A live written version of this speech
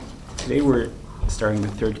today we're starting the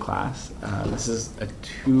third class. This is a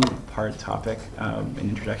two-part topic, an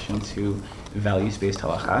introduction to values-based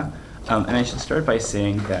halakha. And I should start by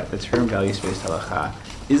saying that the term values-based halakha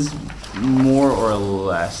is more or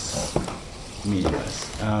less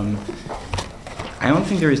meaningless. I don't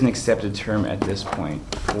think there is an accepted term at this point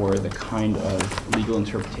for the kind of legal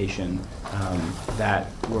interpretation that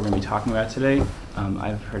we're going to be talking about today.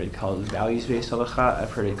 I've heard it called values-based halakha.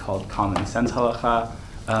 I've heard it called common sense halakha.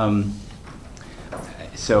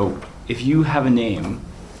 So if you have a name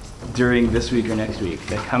during this week or next week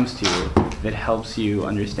that comes to you that helps you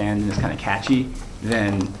understand and is kind of catchy,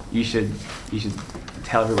 then you should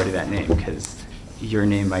tell everybody that name, because your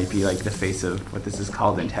name might be like the face of what this is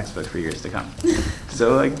called in textbooks for years to come.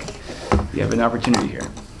 So you have an opportunity here.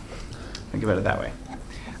 Think about it that way.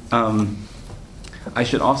 I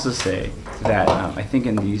should also say that I think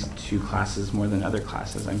in these two classes, more than other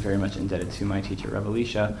classes, I'm very much indebted to my teacher, Rav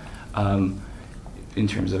Elisha, in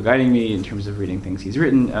terms of guiding me, in terms of reading things he's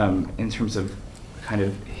written, in terms of kind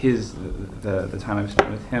of the time I've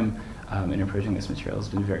spent with him in approaching this material has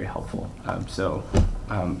been very helpful. A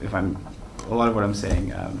lot of what I'm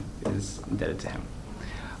saying is indebted to him.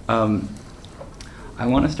 I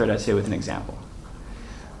want to start out today with an example.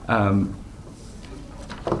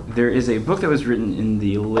 There is a book that was written in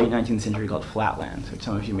the late 19th century called Flatland, which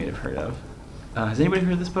some of you may have heard of. Has anybody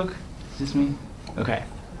heard of this book? Is this me? Okay,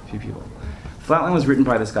 a few people. Flatland was written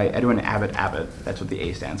by this guy, Edwin Abbott. That's what the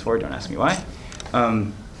A stands for, don't ask me why.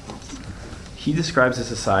 He describes a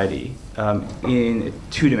society in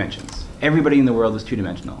two dimensions. Everybody in the world is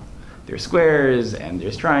two-dimensional. There's squares, and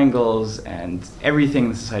there's triangles, and everything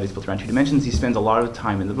in the society is built around two dimensions. He spends a lot of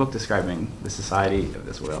time in the book describing the society of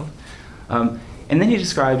this world. And then he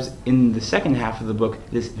describes, in the second half of the book,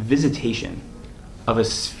 this visitation of a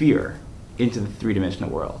sphere into the three-dimensional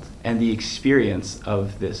world, and the experience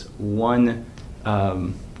of this one,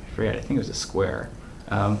 I think it was a square,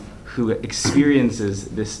 who experiences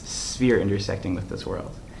this sphere intersecting with this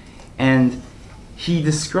world. And he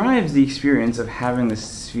describes the experience of having this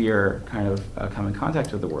sphere kind of come in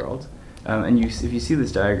contact with the world. If you see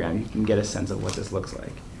this diagram, you can get a sense of what this looks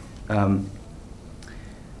like.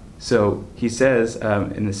 So he says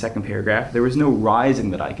in the second paragraph, there was no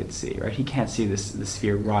rising that I could see, right? He can't see the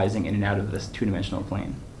sphere rising in and out of this two-dimensional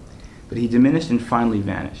plane. But he diminished and finally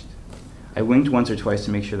vanished. I winked once or twice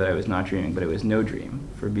to make sure that I was not dreaming, but it was no dream.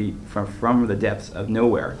 From the depths of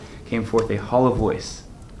nowhere came forth a hollow voice.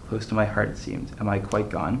 Close to my heart it seemed. Am I quite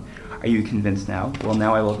gone? Are you convinced now? Well,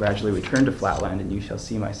 now I will gradually return to Flatland, and you shall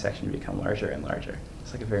see my section become larger and larger.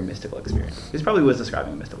 It's like a very mystical experience. This probably was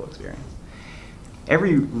describing a mystical experience.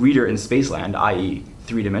 Every reader in Spaceland, i.e.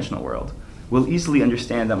 three-dimensional world, will easily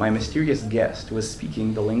understand that my mysterious guest was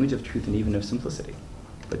speaking the language of truth and even of simplicity.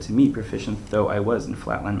 But to me, proficient though I was in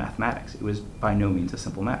Flatland mathematics, it was by no means a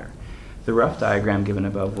simple matter. The rough diagram given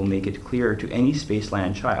above will make it clearer to any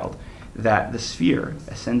Spaceland child that the sphere,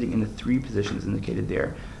 ascending in the three positions indicated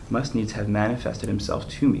there, must needs have manifested himself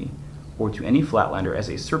to me, or to any Flatlander, as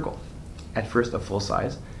a circle, at first of full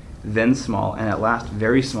size, then small, and at last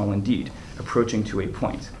very small indeed, approaching to a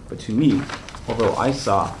point. But to me, although I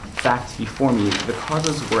saw facts before me, the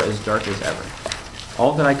causes were as dark as ever.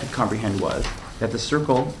 All that I could comprehend was that the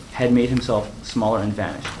circle had made himself smaller and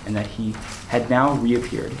vanished, and that he had now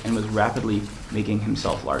reappeared and was rapidly making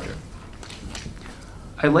himself larger.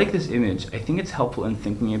 I like this image. I think it's helpful in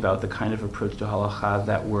thinking about the kind of approach to halakha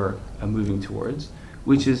that we're moving towards,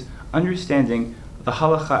 which is understanding the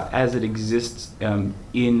halakha as it exists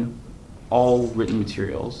in all written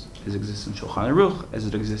materials, as it exists in Shulchan Aruch, as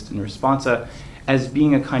it exists in Responsa, as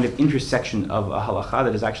being a kind of intersection of a halakha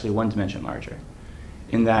that is actually one dimension larger.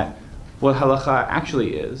 In that what halakha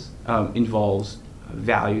actually is involves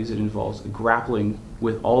values, it involves grappling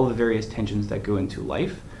with all the various tensions that go into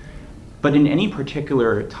life. But in any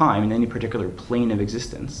particular time, in any particular plane of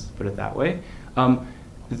existence, put it that way,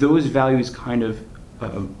 those values kind of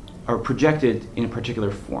are projected in a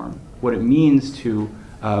particular form. What it means to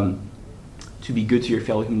be good to your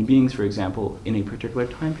fellow human beings, for example, in a particular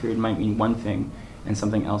time period might mean one thing and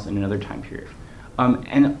something else in another time period.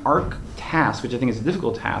 And our task, which I think is a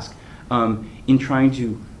difficult task, in trying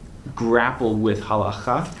to grapple with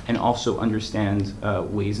halakha and also understand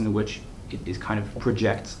ways in which it is kind of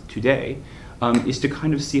projects today, is to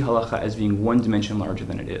kind of see halakha as being one dimension larger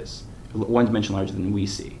than it is, one dimension larger than we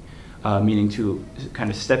see, meaning to kind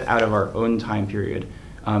of step out of our own time period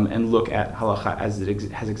and look at halakha as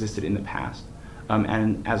it has existed in the past,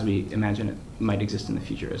 and as we imagine it might exist in the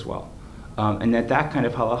future as well. And that kind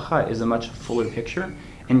of halakha is a much fuller picture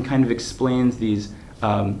and kind of explains these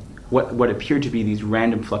what appear to be these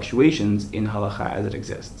random fluctuations in halakha as it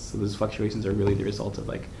exists. So those fluctuations are really the result of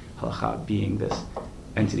like halakha being this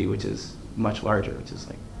entity which is much larger, which is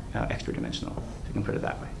like extra dimensional, if you can put it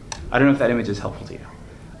that way. I don't know if that image is helpful to you.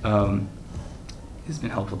 It's been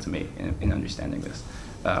helpful to me in understanding this.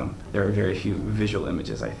 There are very few visual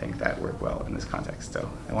images, I think, that work well in this context, so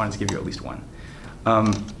I wanted to give you at least one.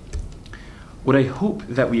 What I hope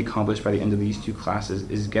that we accomplish by the end of these two classes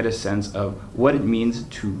is get a sense of what it means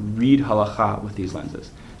to read halakha with these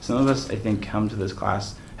lenses. Some of us, I think, come to this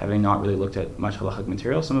class having not really looked at much halakhic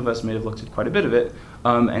material. Some of us may have looked at quite a bit of it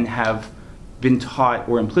and have been taught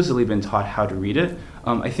or implicitly been taught how to read it.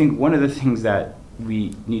 I think one of the things that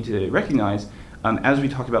we need to recognize, as we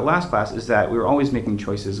talked about last class, is that we're always making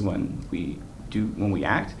choices when we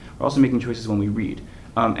act. We're also making choices when we read.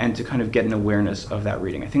 And to kind of get an awareness of that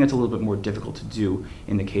reading. I think it's a little bit more difficult to do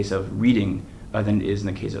in the case of reading than it is in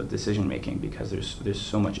the case of decision making, because there's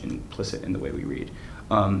so much implicit in the way we read.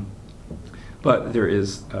 But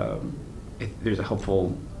there's a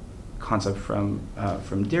helpful concept from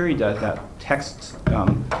Derrida that texts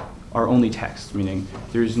are only text, meaning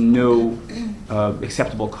there's no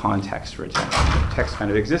acceptable context for a text. Text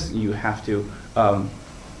kind of exists, and you have to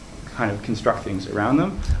kind of construct things around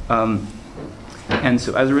them. And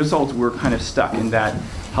so as a result, we're kind of stuck in that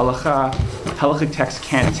halakhic text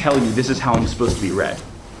can't tell you this is how I'm supposed to be read.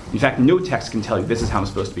 In fact, no text can tell you this is how I'm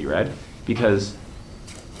supposed to be read, because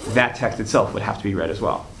that text itself would have to be read as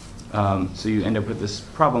well. So you end up with this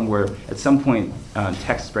problem where at some point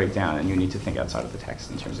texts break down and you need to think outside of the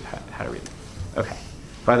text in terms of how to read it. Okay.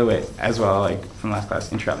 By the way, as well, like from last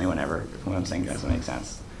class, interrupt me whenever if what I'm saying doesn't make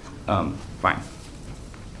sense. Fine.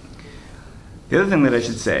 The other thing that I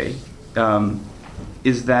should say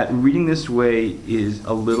is that reading this way is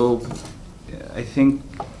a little, I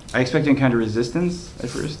expect to encounter resistance at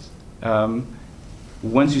first.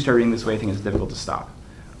 Once you start reading this way, I think it's difficult to stop.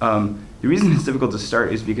 The reason it's difficult to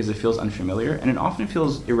start is because it feels unfamiliar, and it often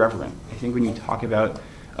feels irreverent. I think when you talk about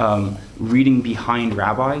reading behind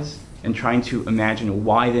rabbis and trying to imagine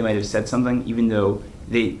why they might have said something, even though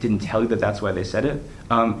they didn't tell you that that's why they said it,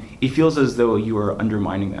 it feels as though you are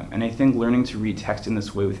undermining them. And I think learning to read text in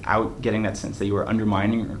this way without getting that sense that you are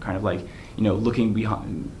undermining, or kind of like, looking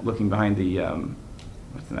behind the,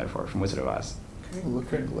 what's the metaphor from Wizard of Oz?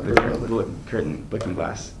 Curtain, looking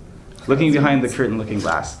glass. Looking behind the curtain, looking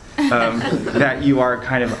glass. That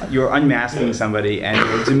you're unmasking somebody and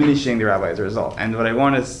you're diminishing the rabbi as a result. And what I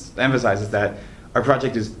want to emphasize is that our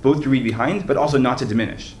project is both to read behind, but also not to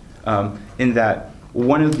diminish. In that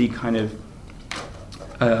one of the kind of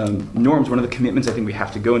norms, one of the commitments I think we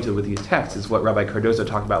have to go into with these texts is what Rabbi Cardozo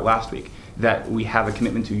talked about last week, that we have a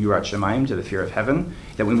commitment to Yirat Shamayim, to the fear of heaven,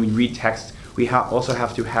 that when we read text, we also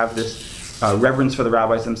have to have this reverence for the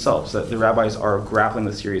rabbis themselves, that the rabbis are grappling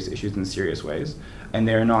with serious issues in serious ways, and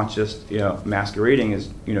they're not just masquerading as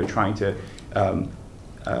trying to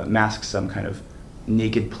mask some kind of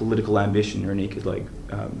naked political ambition or naked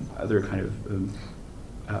other kind of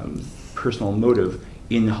personal motive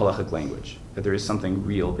in halachic language, that there is something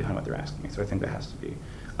real behind what they're asking. So I think that has to be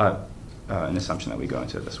an assumption that we go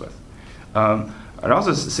into this with. I'd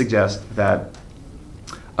also suggest that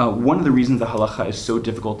one of the reasons the halakha is so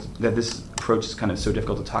difficult, that this approach is kind of so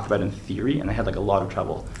difficult to talk about in theory, and I had a lot of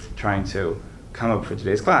trouble trying to come up for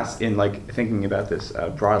today's class in thinking about this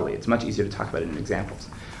broadly. It's much easier to talk about it in examples,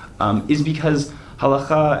 is because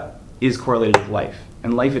halakha is correlated with life,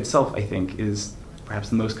 and life itself, I think, is perhaps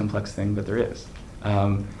the most complex thing that there is.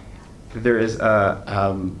 There is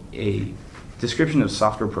a description of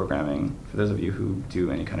software programming, for those of you who do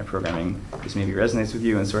any kind of programming. This maybe resonates with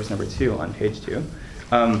you in source number 2 on page 2.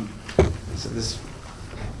 So this,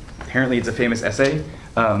 apparently it's a famous essay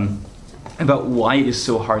about why it is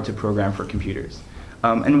so hard to program for computers.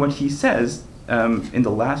 And what he says in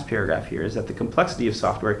the last paragraph here is that the complexity of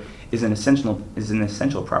software is an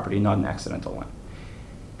essential property, not an accidental one.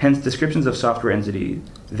 Hence, descriptions of software entity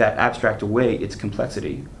that abstract away its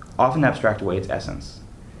complexity often abstract away its essence.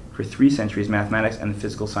 For 3 centuries, mathematics and the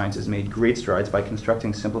physical sciences made great strides by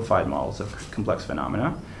constructing simplified models of complex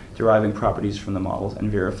phenomena, deriving properties from the models, and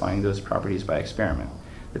verifying those properties by experiment.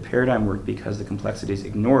 The paradigm worked because the complexities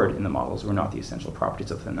ignored in the models were not the essential properties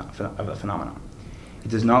of a phenomenon. It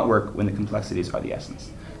does not work when the complexities are the essence.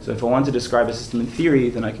 So if I want to describe a system in theory,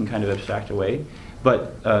 then I can kind of abstract away.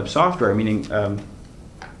 But software, meaning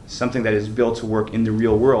something that is built to work in the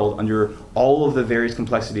real world under all of the various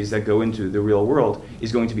complexities that go into the real world,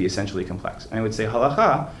 is going to be essentially complex. And I would say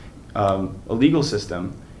halakha, a legal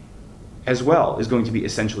system, as well, is going to be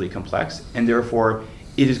essentially complex, and therefore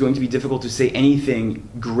it is going to be difficult to say anything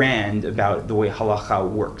grand about the way halakha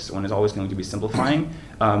works. One is always going to be simplifying.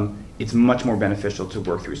 it's much more beneficial to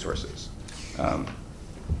work through sources.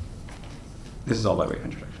 This is all by way of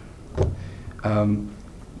introduction.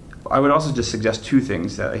 I would also just suggest two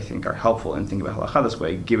things that I think are helpful in thinking about halakha this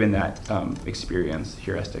way, given that experience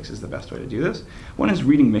heuristics is the best way to do this. One is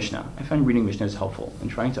reading Mishnah. I find reading Mishnah is helpful, and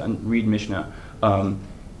trying to read Mishnah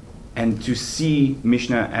and to see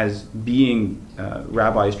Mishnah as being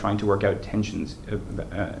rabbis trying to work out tensions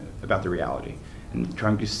about the reality, and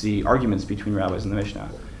trying to see arguments between rabbis in the Mishnah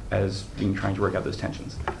as being trying to work out those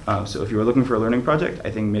tensions. So if you were looking for a learning project,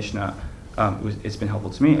 I think Mishnah, it's been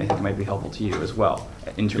helpful to me. I think it might be helpful to you as well,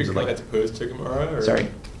 in terms of like... As opposed to Gemara? Or sorry?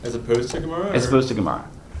 As opposed to Gemara? As opposed to Gemara.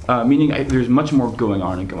 Meaning there's much more going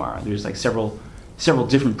on in Gemara. There's like several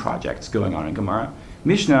different projects going on in Gemara.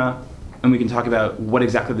 Mishnah, and we can talk about what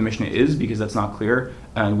exactly the Mishnah is, because that's not clear,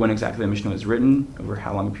 and when exactly the Mishnah was written, over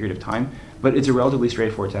how long a period of time. But it's a relatively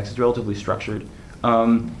straightforward text. It's relatively structured.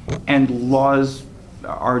 And laws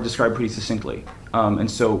are described pretty succinctly. And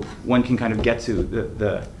so one can kind of get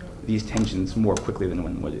to these tensions more quickly than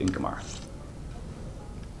one would in Gemara.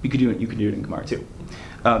 You could do it in Gemara too.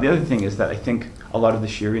 The other thing is that I think a lot of the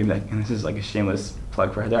shiurim and this is like a shameless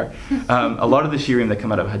plug for Hadar, a lot of the shiurim that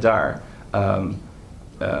come out of Hadar,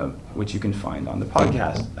 which you can find on the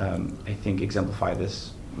podcast, I think exemplify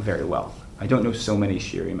this very well. I don't know so many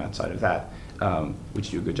shiurim outside of that,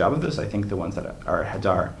 which do a good job of this. I think the ones that are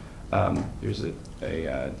Hadar, there's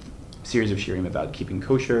a series of shiurim about keeping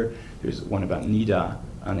kosher. There's one about nida,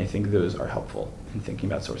 and I think those are helpful in thinking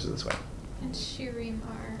about sources this way. And shiurim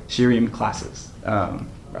are? Shiurim classes,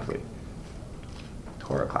 roughly.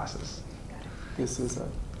 Torah classes. This is a...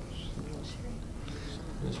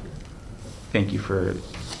 Thank you for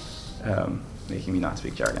making me not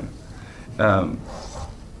speak jargon.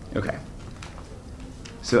 Okay.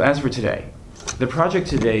 So as for today, the project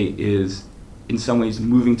today is in some ways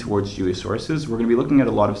moving towards Jewish sources. We're going to be looking at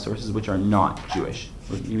a lot of sources which are not Jewish.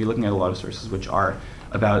 We're going to be looking at a lot of sources which are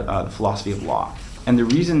about the philosophy of law. And the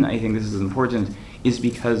reason I think this is important is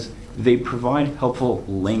because they provide helpful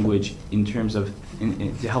language in terms of,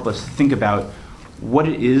 to help us think about what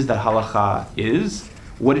it is that halakha is,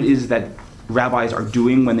 what it is that rabbis are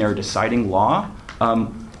doing when they're deciding law,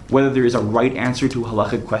 whether there is a right answer to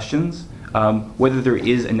halachic questions, whether there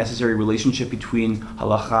is a necessary relationship between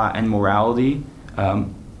halakha and morality,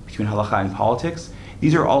 between halakha and politics.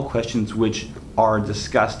 These are all questions which are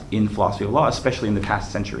discussed in philosophy of law, especially in the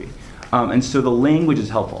past century. And so the language is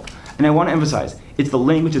helpful. And I want to emphasize, it's the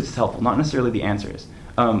language that's helpful, not necessarily the answers.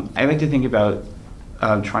 I like to think about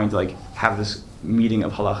trying to like have this meeting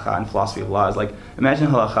of halakha and philosophy of law is like, imagine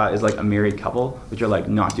halakha is like a married couple, which are like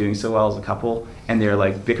not doing so well as a couple, and they're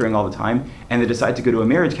like bickering all the time, and they decide to go to a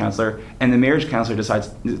marriage counselor, and the marriage counselor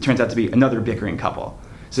it turns out to be another bickering couple.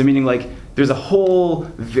 So meaning like, there's a whole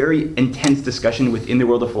very intense discussion within the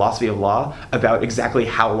world of philosophy of law about exactly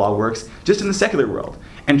how law works, just in the secular world,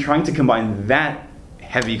 and trying to combine that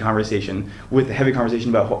heavy conversation with the heavy conversation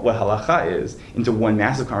about what halakha is into one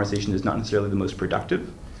massive conversation is not necessarily the most productive.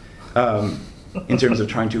 In terms of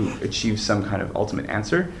trying to achieve some kind of ultimate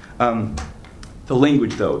answer. The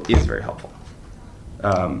language, though, is very helpful.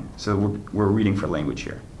 So we're reading for language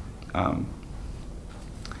here.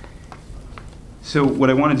 So what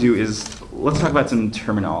I want to do is, let's talk about some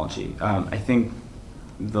terminology. I think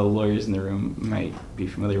the lawyers in the room might be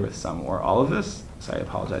familiar with some or all of this, so I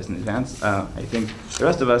apologize in advance. I think the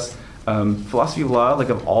rest of us, philosophy of law, like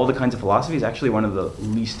of all the kinds of philosophy, is actually one of the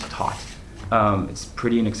least taught. It's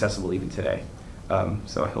pretty inaccessible even today.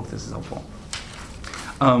 So I hope this is helpful.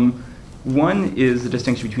 One is the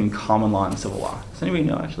distinction between common law and civil law. Does anybody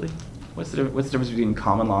know, actually? What's the difference between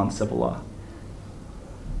common law and civil law?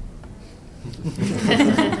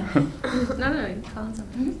 No, call it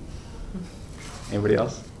something. Anybody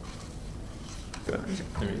else? Go.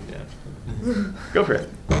 Go for it.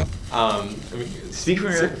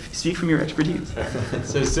 Speak from your expertise.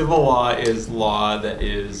 So civil law is law that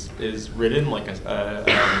is written like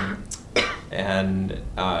and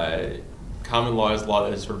common law is law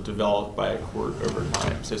that is sort of developed by a court over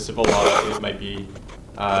time. So civil law, it might be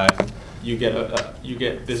you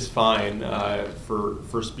get this fine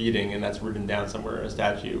for speeding, and that's written down somewhere in a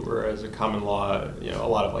statute. Whereas a common law, a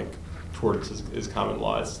lot of like torts is common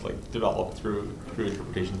law. It's like developed through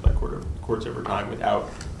interpretations by courts over time without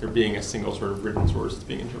there being a single sort of written source that's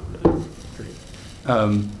being interpreted.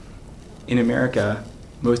 In America,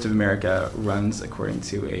 most of America runs according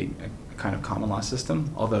to a kind of common law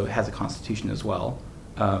system, although it has a constitution as well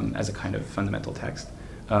as a kind of fundamental text.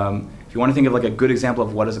 If you want to think of like a good example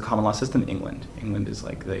of what is a common law system, England. England is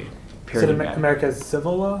like the paradigmatic. So America's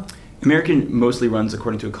civil law? American mostly runs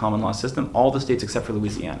according to a common law system. All the states except for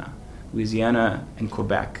Louisiana. Louisiana and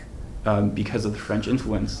Quebec because of the French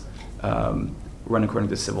influence, run according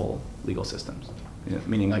to civil legal systems.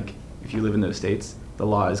 Meaning, like, if you live in those states, the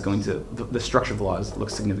law is going to, the structure of the laws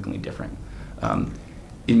looks significantly different.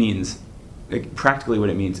 It means, like, practically what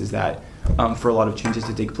it means is that for a lot of changes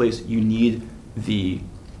to take place, you need the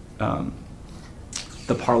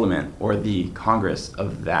parliament or the Congress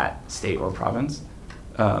of that state or province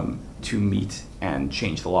to meet and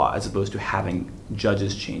change the law, as opposed to having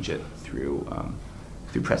judges change it through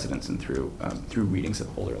precedents and through readings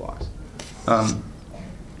of older laws.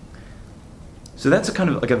 So that's a kind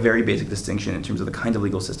of like a very basic distinction in terms of the kind of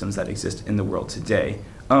legal systems that exist in the world today.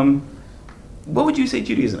 What would you say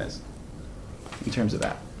Judaism is in terms of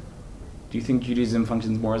that? Do you think Judaism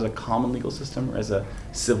functions more as a common legal system or as a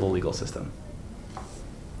civil legal system?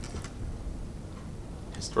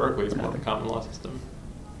 Historically, it's more of a common law system,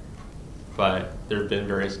 but there have been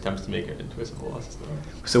various attempts to make it into a civil law system.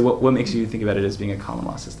 So what makes you think about it as being a common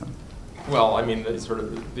law system? Well, I mean,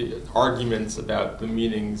 the arguments about the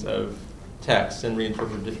meanings of texts and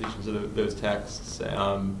reinterpretations of those texts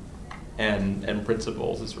and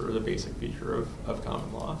principles is sort of the basic feature of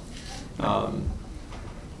common law.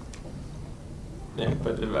 Yeah,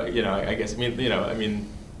 but I guess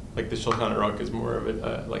like the Shulchan Aruch is more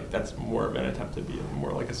of that's more of an attempt to be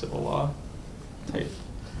more like a civil law type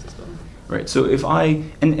system. Right. So if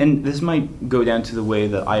and this might go down to the way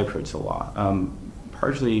that I approach the law,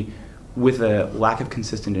 partially with a lack of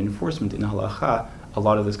consistent enforcement in the halacha. A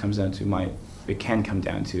lot of this comes down to it can come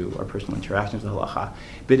down to our personal interactions with halacha.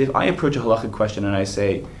 But if I approach a halachic question and I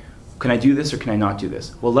say, can I do this or can I not do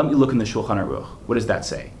this? Well, let me look in the Shulchan Aruch. What does that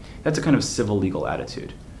say? That's a kind of civil legal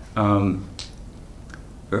attitude. Or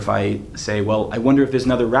if I say, well, I wonder if there's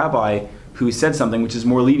another rabbi who said something which is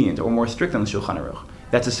more lenient or more strict than the Shulchan Aruch.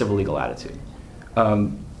 That's a civil legal attitude. A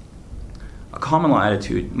common law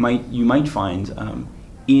attitude you might find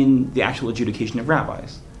in the actual adjudication of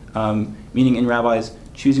rabbis, meaning in rabbis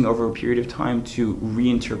choosing over a period of time to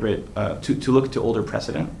reinterpret, to look to older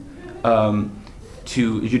precedent,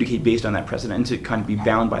 to adjudicate based on that precedent, and to kind of be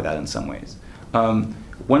bound by that in some ways.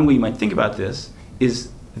 One way you might think about this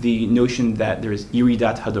is the notion that there is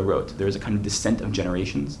iridat hadorot, there is a kind of descent of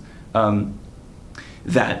generations,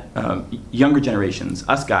 that younger generations,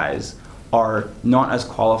 us guys, are not as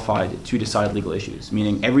qualified to decide legal issues,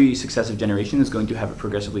 meaning every successive generation is going to have a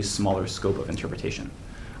progressively smaller scope of interpretation.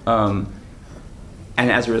 And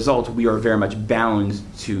as a result, we are very much bound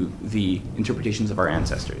to the interpretations of our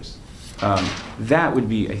ancestors. That would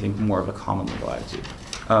be, I think, more of a common legal attitude.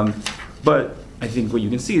 But I think what you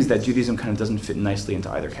can see is that Judaism kind of doesn't fit nicely into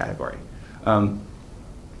either category.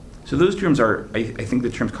 So those terms are, I think the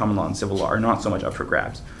terms common law and civil law are not so much up for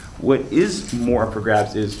grabs. What is more up for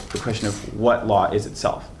grabs is the question of what law is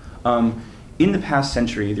itself. In the past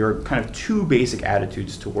century, there are kind of two basic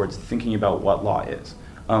attitudes towards thinking about what law is.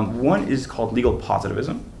 One is called legal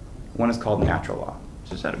positivism. One is called natural law.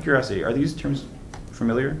 Just out of curiosity, are these terms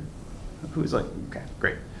familiar? Who is like, okay,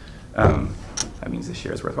 great. That means this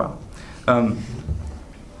year is worthwhile.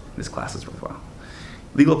 This class is worthwhile.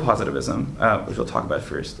 Legal positivism, which we'll talk about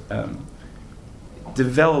first,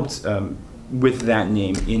 developed with that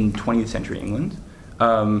name in 20th century England.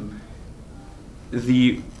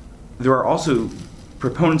 There are also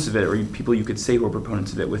proponents of it, or people you could say who are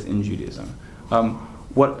proponents of it within Judaism.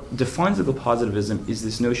 What defines legal positivism is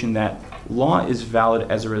this notion that law is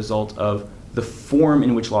valid as a result of the form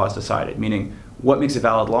in which law is decided, meaning what makes a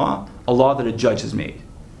valid law? A law that a judge has made,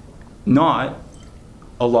 not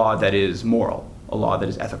a law that is moral, a law that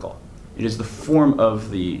is ethical. It is the form of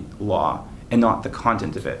the law and not the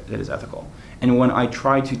content of it that is ethical. And when I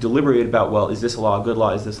try to deliberate about, well, is this a law a good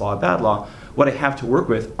law, is this law a bad law, what I have to work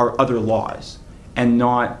with are other laws and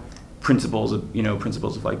not principles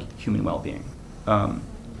of like human well-being.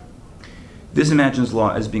 This imagines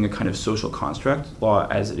law as being a kind of social construct, law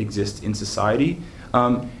as it exists in society.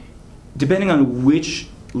 Depending on which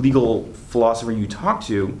legal philosopher you talk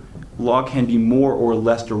to, law can be more or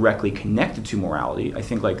less directly connected to morality. I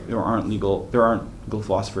think like there aren't legal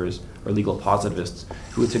philosophers or legal positivists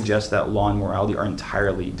who would suggest that law and morality are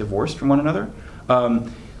entirely divorced from one another.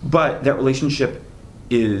 But that relationship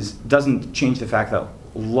doesn't change the fact that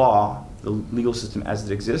law, the legal system as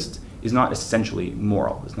it exists, is not essentially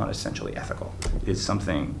moral, it's not essentially ethical, it's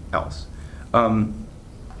something else.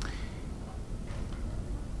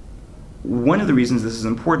 One of the reasons this is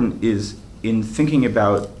important is in thinking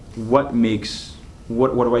about what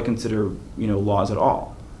do I consider laws at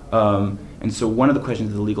all. And so one of the questions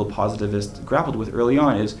that the legal positivists grappled with early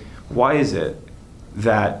on is, why is it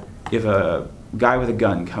that if a guy with a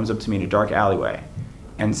gun comes up to me in a dark alleyway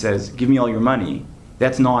and says, give me all your money,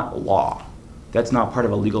 that's not law. that's not part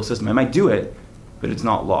of a legal system. I might do it, but it's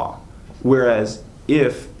not law. Whereas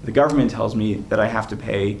if the government tells me that I have to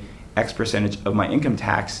pay X percentage of my income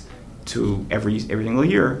tax to every single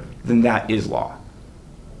year, then that is law.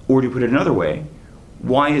 Or to put it another way,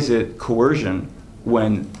 why is it coercion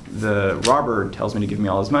when the robber tells me to give me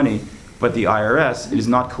all his money, but the IRS, it is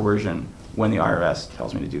not coercion when the IRS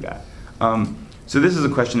tells me to do that? So this is a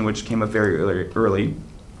question which came up very early.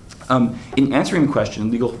 In answering the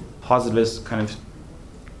question, legal positivists kind of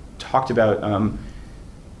talked about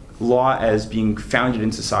law as being founded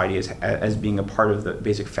in society, as being a part of the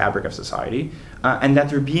basic fabric of society, and that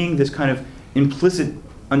there being this kind of implicit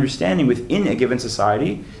understanding within a given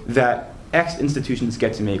society that X institutions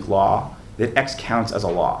get to make law, that X counts as a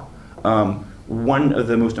law. One of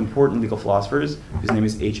the most important legal philosophers, whose name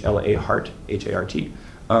is H.L.A. Hart, H-A-R-T,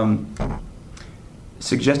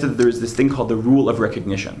 suggested that there's this thing called the rule of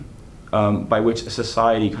recognition, by which a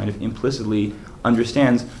society kind of implicitly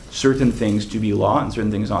understands certain things to be law and certain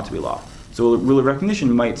things not to be law. So a rule of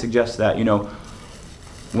recognition might suggest that,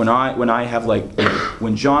 when I have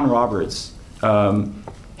when John Roberts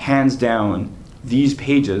hands down these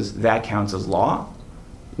pages, that counts as law.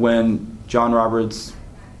 When John Roberts,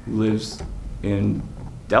 who lives in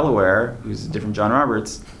Delaware, who's a different John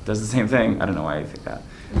Roberts, does the same thing, I don't know why I think that,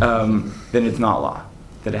 then it's not law,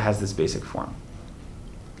 that it has this basic form.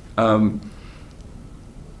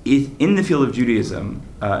 In the field of Judaism,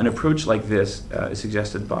 an approach like this is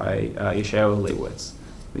suggested by Yeshayahu Leibowitz.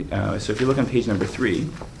 So if you look on page number 3,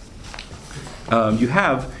 you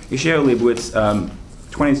have Yeshayahu Leibowitz,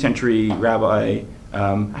 20th century rabbi.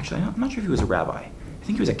 Actually, I'm not sure if he was a rabbi. I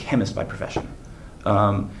think he was a chemist by profession.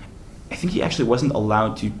 I think he actually wasn't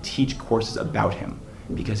allowed to teach courses about him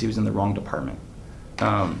because he was in the wrong department.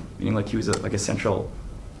 Meaning he was a central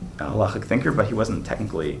halachic thinker, but he wasn't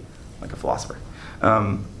technically like a philosopher.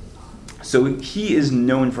 So he is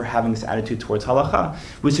known for having this attitude towards halacha,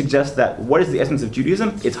 which suggests that what is the essence of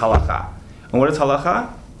Judaism? It's halacha. And what is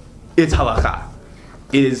halacha? It's halacha.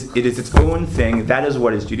 It is its own thing. That is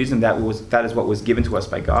what is Judaism. That is what was given to us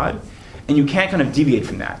by God. And you can't kind of deviate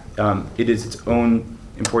from that. It is its own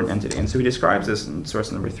important entity. And so he describes this in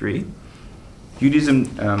source number 3.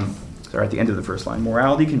 Judaism, at the end of the first line,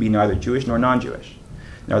 morality can be neither Jewish nor non-Jewish,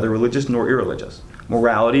 neither religious nor irreligious.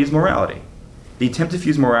 Morality is morality. The attempt to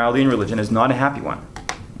fuse morality and religion is not a happy one.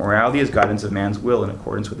 Morality is guidance of man's will in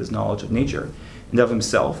accordance with his knowledge of nature and of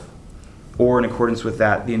himself, or in accordance with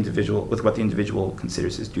what the individual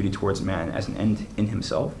considers his duty towards man as an end in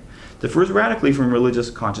himself, differs radically from religious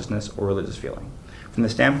consciousness or religious feeling. From the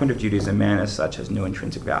standpoint of Judaism, man as such has no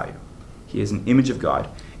intrinsic value. He is an image of God,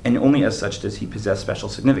 and only as such does he possess special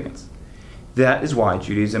significance. That is why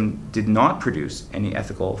Judaism did not produce any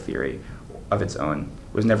ethical theory of its own,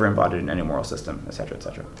 was never embodied in any moral system, etc.,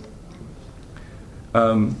 etc.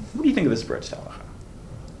 What do you think of this approach to halacha?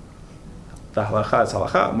 The halacha is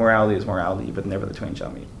halacha, morality is morality, but never the twain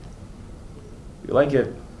shall meet. You like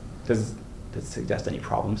it? Does it suggest any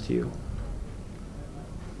problems to you?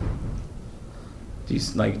 Do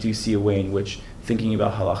you see a way in which thinking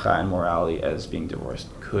about halacha and morality as being divorced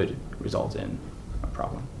could result in a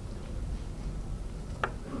problem?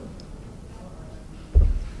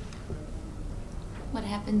 What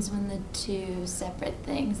happens when the two separate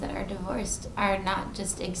things that are divorced are not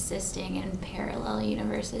just existing in parallel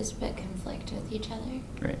universes but conflict with each other?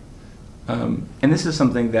 Right. And this is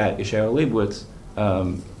something that Yeshayahu Leibowitz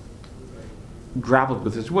grappled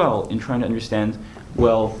with as well in trying to understand,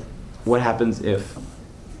 well, what happens if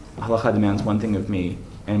halacha demands one thing of me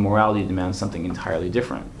and morality demands something entirely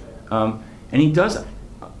different? And he does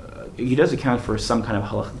account for some kind of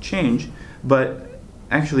halachic change, but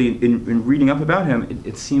actually, in reading up about him,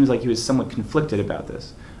 it seems like he was somewhat conflicted about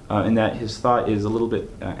this, in that his thought is a little bit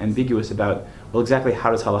ambiguous about, well, exactly how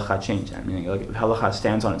does halakha change? I mean, if halakha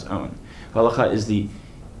stands on its own, halakha is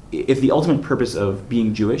if the ultimate purpose of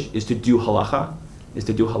being Jewish is to do halakha, is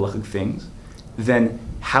to do halachic things, then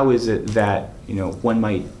how is it that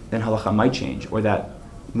then halakha might change, or that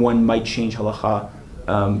one might change halakha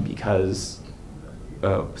because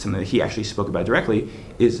something that he actually spoke about directly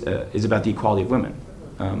is about the equality of women.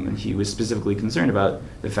 And he was specifically concerned about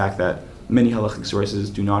the fact that many halachic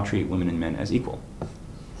sources do not treat women and men as equal.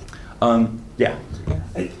 Yeah.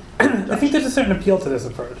 I think there's a certain appeal to this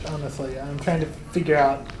approach, honestly. I'm trying to figure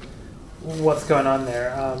out what's going on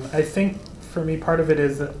there. I think, for me, part of it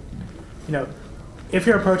is that, if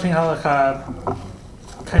you're approaching halakha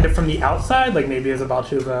kind of from the outside, like maybe as a Baal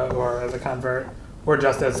Tshuva or as a convert, or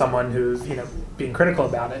just as someone who's, being critical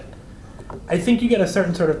about it, I think you get a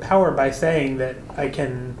certain sort of power by saying that I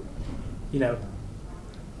can,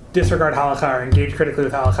 disregard halakha or engage critically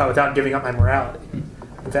with halakha without giving up my morality.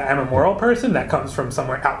 That I'm a moral person that comes from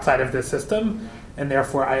somewhere outside of this system, and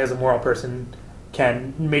therefore I, as a moral person,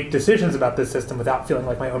 can make decisions about this system without feeling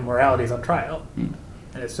like my own morality is on trial. And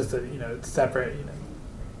it's just it's separate.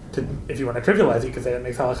 If you want to trivialize it, you could say it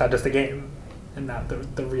makes halakha just a game and not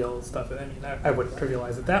the real stuff. I mean, I wouldn't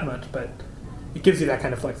trivialize it that much, but it gives you that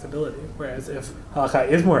kind of flexibility. Whereas if halakha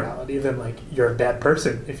is morality, then like you're a bad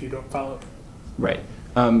person if you don't follow it. Right.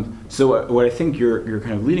 So what I think you're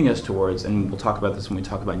kind of leading us towards, and we'll talk about this when we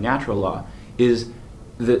talk about natural law, is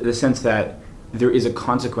the sense that there is a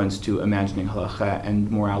consequence to imagining halakha and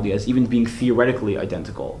morality as even being theoretically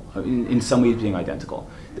identical, in some ways being identical.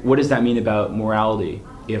 What does that mean about morality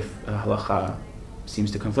if halakha seems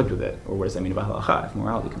to conflict with it? Or what does that mean about halakha if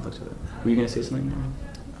morality conflicts with it? Were you going to say something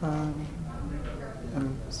more?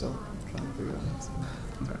 I'm still trying to figure it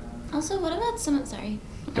out. Okay. Also, what about sorry,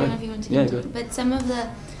 I Go don't know ahead. if you want to, Yeah, go ahead. but some of the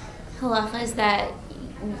halakhas that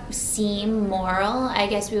seem moral, I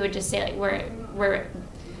guess we would just say like we're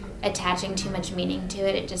attaching too much meaning to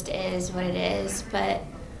it. It just is what it is. But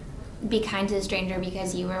be kind to the stranger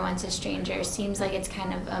because you were once a stranger seems like it's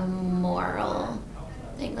kind of a moral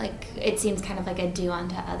thing. Like it seems kind of like a do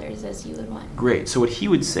unto others as you would want. Great. So what he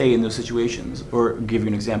would say in those situations, or give you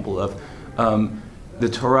an example of the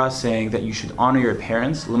Torah saying that you should honor your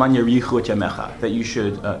parents, l'man yarichu et yamecha, that you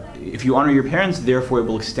should, if you honor your parents, therefore it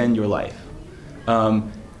will extend your life.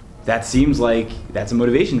 That seems like that's a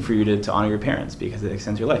motivation for you to honor your parents because it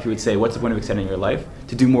extends your life. He would say, what's the point of extending your life?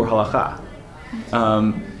 To do more halakha.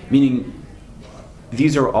 Meaning,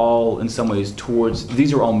 these are all, in some ways,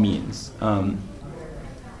 these are all means.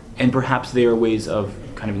 And perhaps they are ways of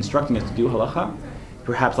kind of instructing us to do halakha.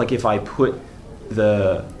 Perhaps like if I put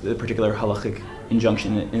the particular halachic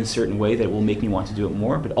injunction in a certain way that will make me want to do it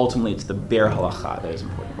more, but ultimately it's the bare halakha that is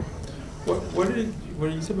important.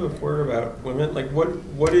 What you said before about women, like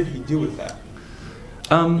what did he do with that?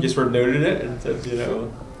 He just sort of noted it and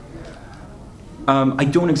said, I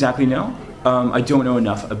don't exactly know. I don't know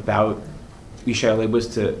enough about Yishayahu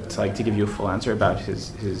Leibowitz to give you a full answer about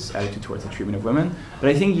his attitude towards the treatment of women. But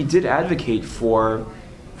I think he did advocate for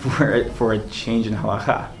a change in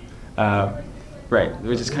halakha, right?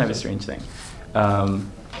 Which is kind of a strange thing.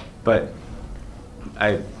 But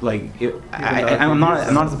I'm not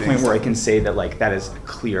at the point where I can say that like that is a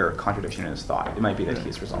clear contradiction in his thought. It might be that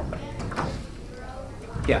he's resolved that.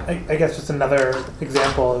 Yeah. I guess just another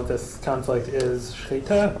example of this conflict is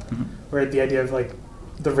shechita, where the idea of like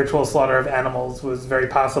the ritual slaughter of animals was very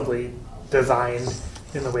possibly designed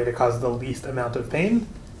in the way to cause the least amount of pain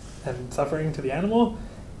and suffering to the animal,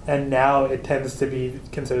 and now it tends to be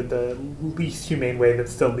considered the least humane way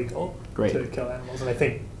that's still legal to kill animals. And I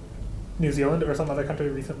think New Zealand or some other country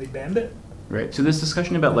recently banned it. Right. So this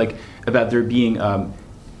discussion about there being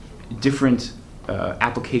different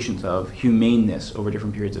applications of humaneness over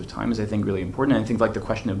different periods of time is, I think, really important. And I think like the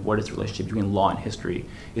question of what is the relationship between law and history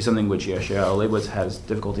is something which Yeshayahu Leibowitz has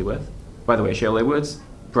difficulty with. By the way, Yeshayahu Leibowitz,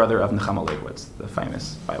 brother of Nechama Leibowitz, the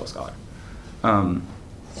famous Bible scholar.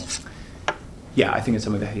 Yeah, I think it's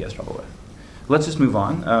something that he has trouble with. Let's just move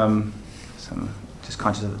on. I'm just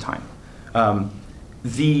conscious of the time.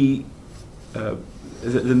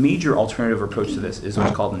 The major alternative approach to this is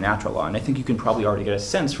what's called natural law, and I think you can probably already get a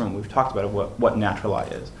sense from what we've talked about of what natural law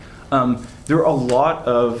is. There are a lot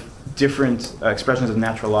of different expressions of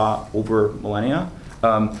natural law over millennia.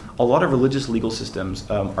 A lot of religious legal systems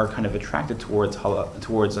are kind of attracted towards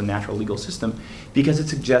a natural legal system because it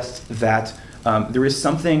suggests that there is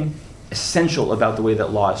something essential about the way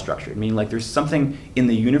that law is structured. Meaning, like there's something in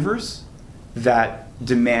the universe that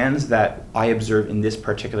demands that I observe in this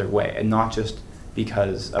particular way, and not just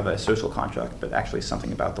because of a social contract, but actually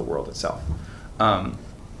something about the world itself.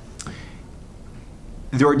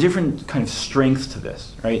 There are different kind of strengths to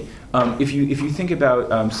this, right? If you think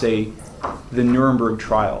about, say, the Nuremberg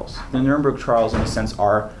trials. The Nuremberg trials, in a sense,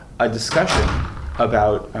 are a discussion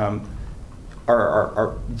about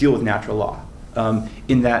our deal with natural law.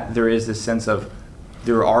 In that there is this sense of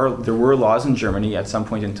there were laws in Germany at some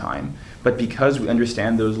point in time, but because we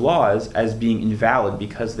understand those laws as being invalid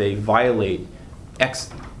because they violate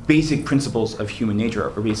basic principles of human nature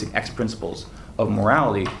or basic principles of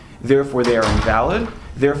morality, therefore they are invalid.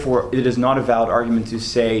 Therefore, it is not a valid argument to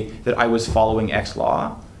say that I was following X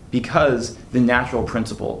law because the natural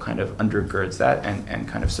principle kind of undergirds that and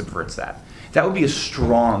kind of subverts that. That would be a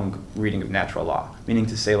strong reading of natural law, meaning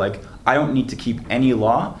to say, like, I don't need to keep any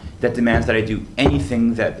law that demands that I do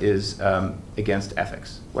anything that is against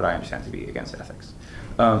ethics, what I understand to be against ethics.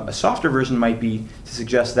 A softer version might be to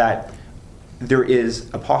suggest that there is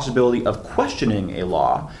a possibility of questioning a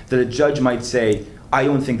law, that a judge might say, I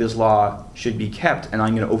don't think this law should be kept, and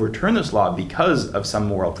I'm going to overturn this law because of some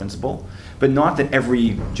moral principle, but not that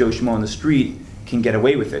every Joe Schmo on the street can get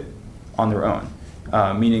away with it on their own.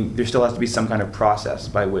 Meaning there still has to be some kind of process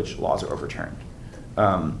by which laws are overturned.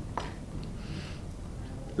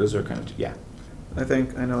 Those are kind of, yeah. I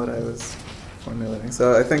think I know what I was formulating.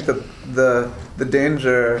 So I think that the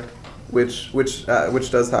danger, which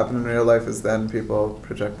does happen in real life, is then people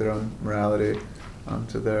project their own morality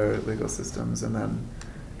onto their legal systems and then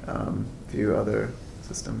view other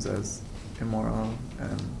systems as immoral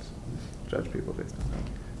and judge people based on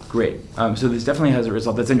that. Great. So this definitely has a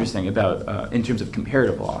result that's interesting about, in terms of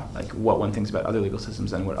comparative law, like what one thinks about other legal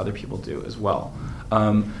systems and what other people do as well.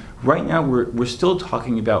 Right now, we're still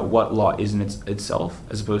talking about what law is in itself,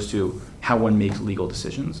 as opposed to how one makes legal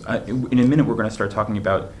decisions. In a minute, we're going to start talking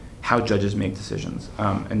about how judges make decisions,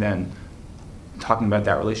 and then talking about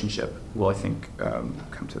that relationship will, I think,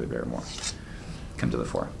 come to the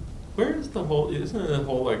fore. Where is the whole? Isn't it the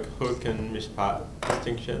whole like hook and mishpat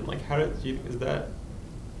distinction? Like, is that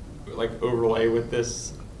like overlay with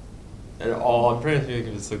this at all? I'm trying to think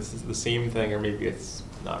if it's like the same thing or maybe it's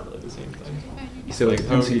not really the same thing. So like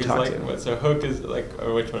depends who you is talk like, to. so hook is like,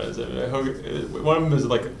 or which one is it? Hook, one of them is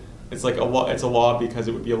like, it's like a law. It's a law because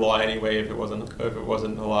it would be a law anyway if it wasn't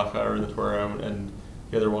halacha or in the Torah, and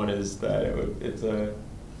the other one is that it's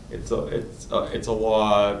a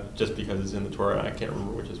law just because it's in the Torah. And I can't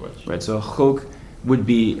remember which is which. Right. So chok would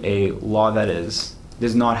be a law that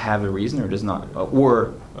does not have a reason, or does not,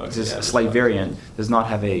 or this is a slight variant, does not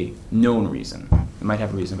have a known reason. It might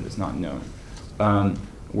have a reason, but it's not known.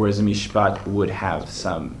 Whereas a mishpat would have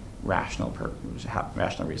some rational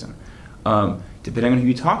reason. Depending on who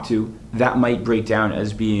you talk to, that might break down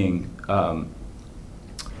as being,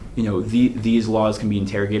 these laws can be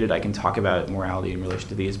interrogated. I can talk about morality in relation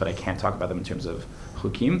to these, but I can't talk about them in terms of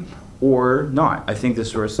chukim, or not. I think the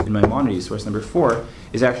source in Maimonides, source number 4,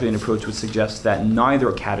 is actually an approach which suggests that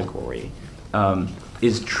neither category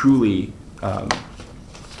is truly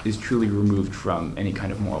removed from any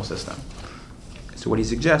kind of moral system. So what he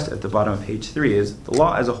suggests at the bottom of page 3 is the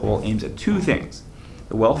law as a whole aims at two things: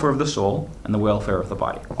 the welfare of the soul and the welfare of the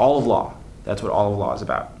body. All of law. That's what all of law is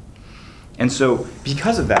about. And so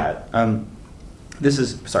because of that, this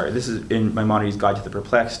is in Maimonides' Guide to the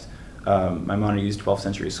Perplexed. Maimonides, 12th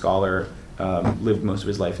century scholar, lived most of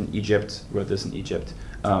his life in Egypt, wrote this in Egypt.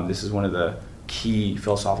 This is one of the key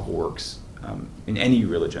philosophical works in any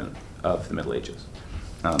religion of the Middle Ages.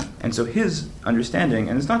 And so his understanding,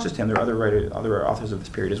 and it's not just him, there are other authors of this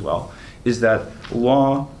period as well, is that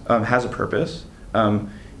law has a purpose.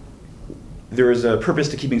 There is a purpose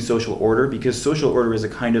to keeping social order, because social order is a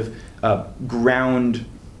kind of grounding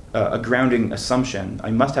assumption.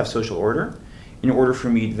 I must have social order in order for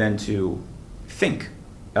me then to think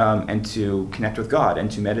and to connect with God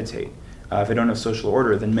and to meditate. If I don't have social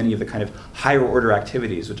order, then many of the kind of higher order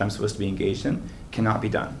activities which I'm supposed to be engaged in cannot be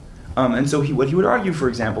done. And so what he would argue, for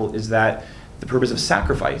example, is that the purpose of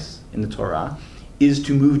sacrifice in the Torah is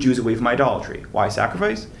to move Jews away from idolatry. Why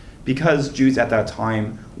sacrifice? Because Jews at that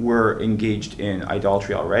time were engaged in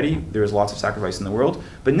idolatry already. There was lots of sacrifice in the world,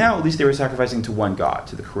 but now at least they were sacrificing to one God,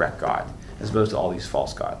 to the correct God, as opposed to all these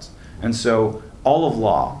false gods. And so all of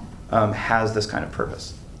law has this kind of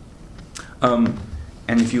purpose. And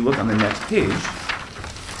if you look on the next page,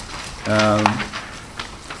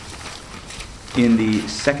 in the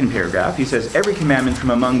second paragraph, he says, every commandment from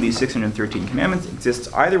among these 613 commandments exists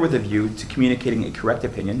either with a view to communicating a correct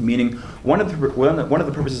opinion, meaning one of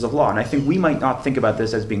the purposes of law, and I think we might not think about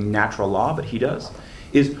this as being natural law, but he does,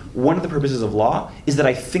 is one of the purposes of law is that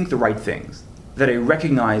I think the right things, that I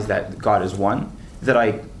recognize that God is one, that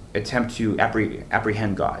I attempt to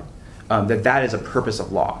apprehend God, that is a purpose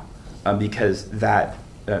of law, because that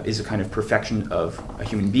is a kind of perfection of a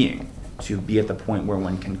human being, to be at the point where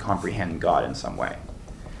one can comprehend God in some way.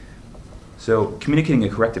 So communicating a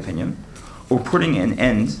correct opinion, or putting an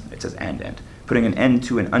end, it says putting an end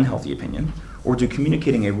to an unhealthy opinion, or to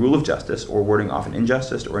communicating a rule of justice, or warding off an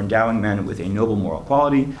injustice, or endowing men with a noble moral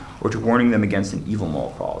quality, or to warning them against an evil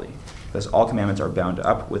moral quality. Thus all commandments are bound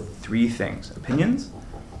up with three things: opinions,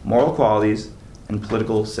 moral qualities, and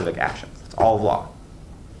political civic actions. That's all of law.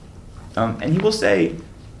 And he will say,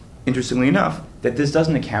 interestingly enough, that this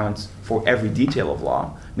doesn't account for every detail of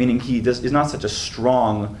law, meaning he is not such a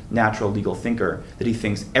strong natural legal thinker that he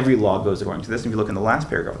thinks every law goes according to this. And if you look in the last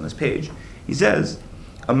paragraph on this page, he says,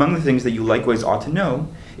 among the things that you likewise ought to know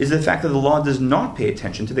is the fact that the law does not pay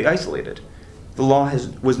attention to the isolated. The law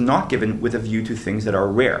was not given with a view to things that are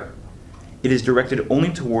rare. It is directed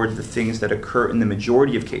only towards the things that occur in the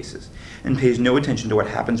majority of cases, and pays no attention to what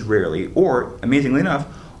happens rarely, or, amazingly enough,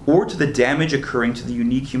 or to the damage occurring to the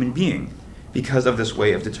unique human being because of this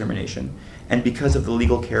way of determination and because of the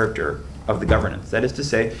legal character of the governance. That is to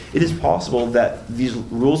say, it is possible that these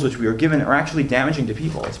rules which we are given are actually damaging to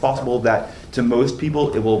people. It's possible that to most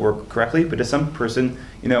people it will work correctly, but to some person,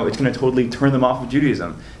 it's going to totally turn them off of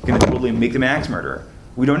Judaism. It's going to totally make them an axe murderer.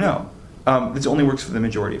 We don't know. This only works for the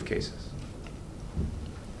majority of cases.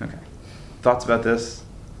 Okay. Thoughts about this?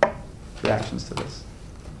 Reactions to this?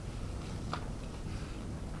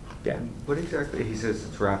 Yeah. What exactly, he says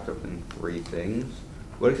it's wrapped up in 3 things.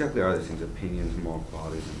 What exactly are these things? Opinions, moral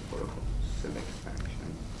qualities, and political civic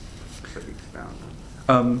action? Could you expound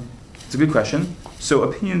on? It's a good question. So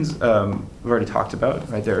opinions, we've already talked about,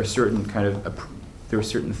 right? There are certain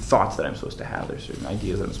thoughts that I'm supposed to have. There are certain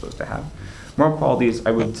ideas that I'm supposed to have. Moral qualities,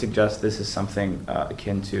 I would suggest this is something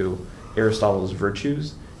akin to Aristotle's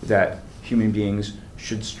virtues, that human beings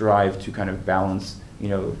should strive to kind of balance,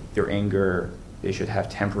 their anger. They should have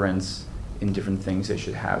temperance in different things. They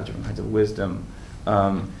should have different kinds of wisdom.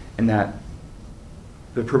 And that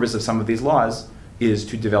the purpose of some of these laws is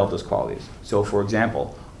to develop those qualities. So, for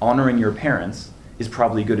example, honoring your parents is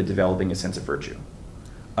probably good at developing a sense of virtue.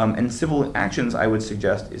 And civil actions, I would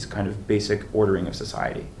suggest, is kind of basic ordering of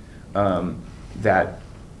society. That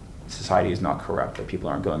society is not corrupt, that people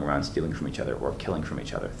aren't going around stealing from each other or killing from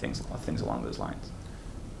each other, things along those lines.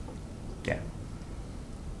 Yeah.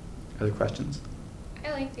 Other questions?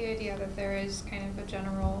 I like the idea that there is kind of a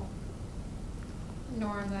general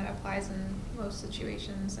norm that applies in most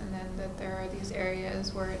situations, and then that there are these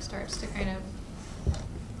areas where it starts to kind of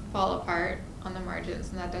fall apart on the margins,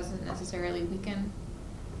 and that doesn't necessarily weaken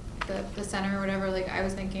the center or whatever. Like, I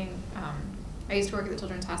was thinking, I used to work at the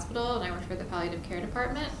Children's Hospital, and I worked for the palliative care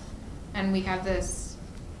department, and we have this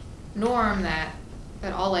norm that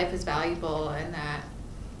all life is valuable and that,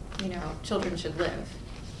 children should live,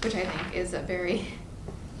 which I think is a very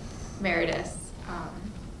meritorious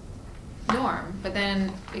norm. But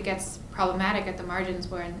then it gets problematic at the margins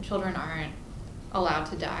when children aren't allowed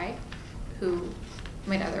to die, who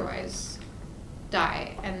might otherwise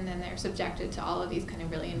die, and then they're subjected to all of these kind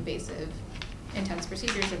of really invasive, intense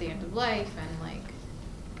procedures at the end of life, and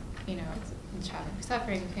the child might be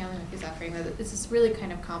suffering, the family might be suffering. It's this really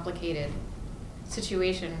kind of complicated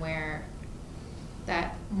situation where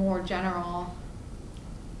that more general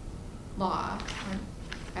law or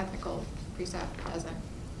ethical precept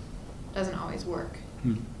doesn't always work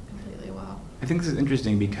completely well. I think this is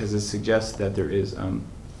interesting because it suggests that there is,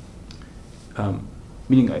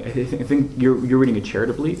 meaning I think you're reading it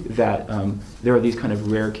charitably, that there are these kind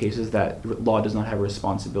of rare cases that law does not have a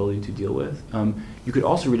responsibility to deal with. You could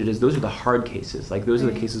also read it as those are the hard cases. Like those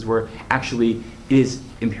are the cases where actually it is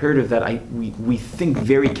imperative that we think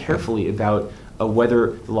very carefully about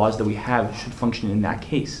whether the laws that we have should function in that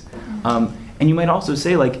case. And you might also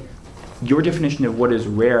say, like, your definition of what is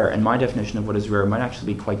rare and my definition of what is rare might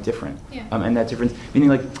actually be quite different. Yeah. And that difference, meaning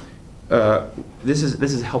like, this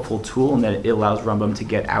is a helpful tool in that it allows Rambam to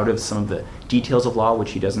get out of some of the details of law,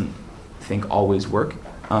 which he doesn't think always work.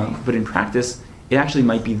 But in practice, it actually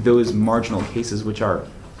might be those marginal cases which are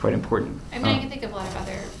quite important. I mean, I can think of a lot of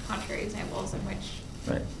other contrary examples in which...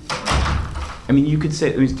 Right. I mean, you could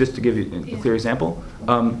say, just to give you a clear example,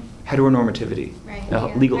 heteronormativity,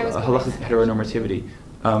 Right, legal I was going halachic to say. heteronormativity.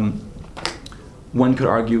 One could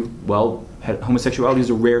argue, well, homosexuality is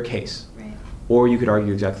a rare case. Right. Or you could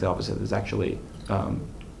argue exactly the opposite. It's actually,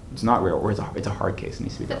 it's not rare, or it's a hard case. It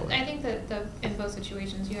needs to be dealt But with. I think that in both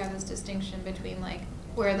situations you have this distinction between like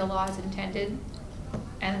where the law is intended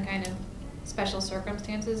and kind of special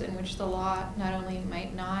circumstances in which the law not only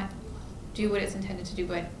might not do what it's intended to do,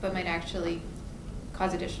 but might actually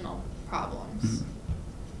cause additional problems. Mhm.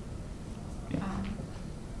 Yeah.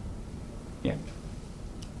 Yeah.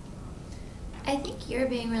 I think you're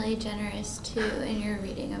being really generous too in your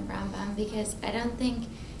reading of Rambam, because I don't think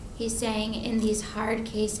he's saying in these hard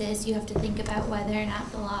cases you have to think about whether or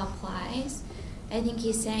not the law applies. I think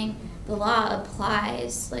he's saying the law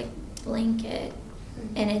applies like blanket,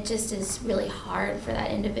 and it just is really hard for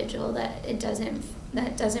that individual that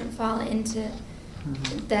doesn't fall into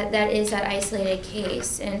that is that isolated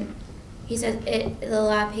case. And he says the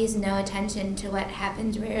law pays no attention to what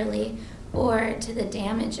happens rarely or to the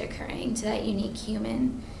damage occurring to that unique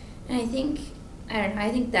human. And I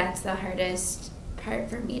think that's the hardest part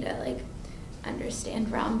for me to like understand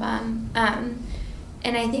Rambam.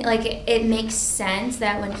 And I think like it makes sense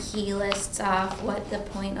that when he lists off what the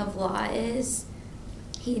point of law is,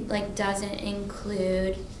 he like doesn't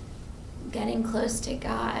include getting close to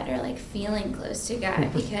God or like feeling close to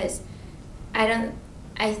God, because I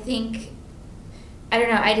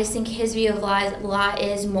just think his view of law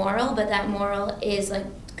is moral, but that moral is like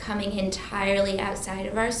coming entirely outside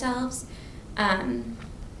of ourselves. And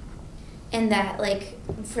that, like,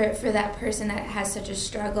 for that person that has such a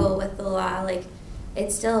struggle with the law, like,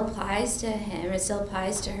 it still applies to him, it still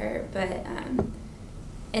applies to her, but,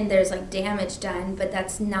 and there's, like, damage done, but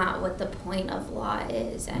that's not what the point of law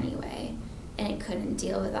is anyway. And it couldn't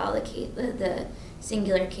deal with all the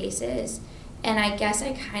singular cases. And I guess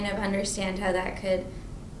I kind of understand how that could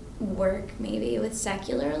work maybe with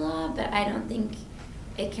secular law, but I don't think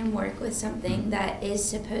it can work with something that is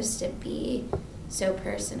supposed to be so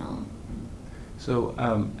personal. So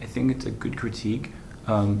I think it's a good critique.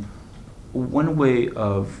 One way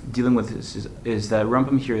of dealing with this is that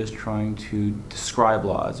Rambam here is trying to describe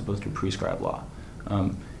law as opposed to prescribe law.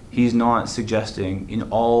 He's not suggesting in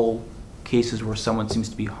all cases where someone seems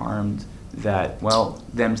to be harmed that, well,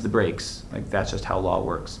 them's the breaks, like that's just how law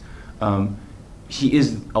works. He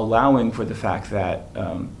is allowing for the fact that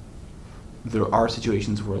there are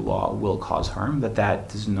situations where law will cause harm, but that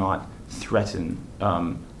does not threaten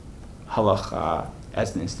halacha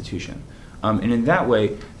as an institution. And in that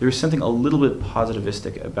way, there's something a little bit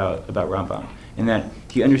positivistic about Rambam, in that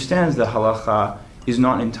he understands that halacha is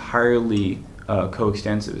not entirely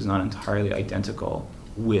coextensive, is not entirely identical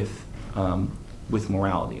with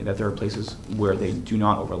morality, that there are places where they do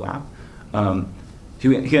not overlap.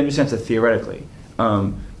 He understands that theoretically.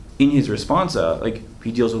 In his responsa, like,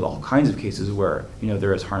 he deals with all kinds of cases where,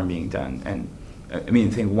 there is harm being done. And I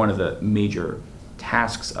think one of the major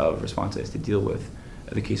tasks of responsa is to deal with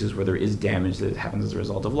the cases where there is damage that happens as a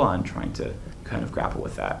result of law and trying to kind of grapple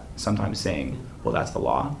with that. Sometimes saying, well, that's the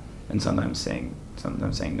law, and sometimes saying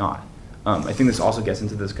not. I think this also gets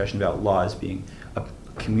into the discussion about law as being a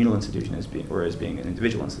communal institution as being an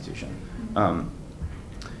individual institution.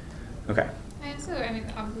 Okay.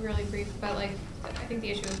 I'll be really brief, but I think the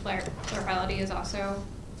issue with plurality is also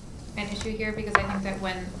an issue here, because I think that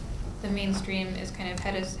when the mainstream is kind of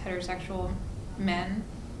heterosexual men,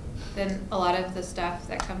 then a lot of the stuff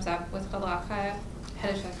that comes up with halacha,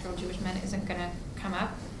 heterosexual Jewish men, isn't going to come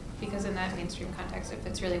up, because in that mainstream context it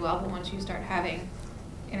fits really well. But once you start having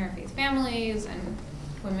interfaith families and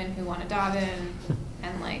women who want to daven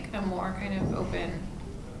and a more kind of open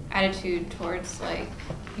attitude towards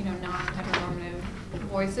non-heteronormative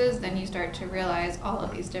voices, then you start to realize all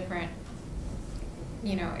of these different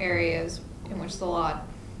areas in which the law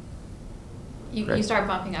you start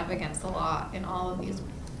bumping up against the law in all of these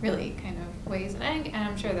really kind of ways, and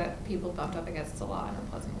I'm sure that people bumped up against the law in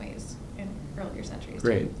unpleasant ways in earlier centuries.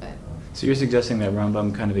 Great. Too, but. So you're suggesting that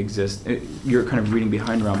Rambam kind of exists. You're kind of reading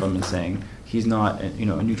behind Rambam and saying he's not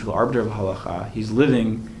a neutral arbiter of halacha. He's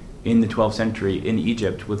living in the 12th century in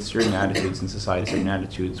Egypt with certain attitudes in society, certain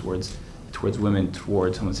attitudes towards women,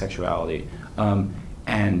 towards homosexuality,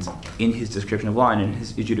 and in his description of law and in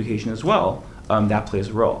his adjudication as well, that plays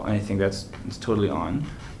a role. And I think it's totally on.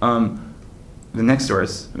 The next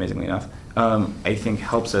source, amazingly enough, I think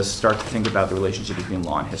helps us start to think about the relationship between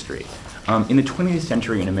law and history. In the 20th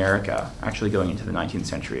century in America, actually going into the 19th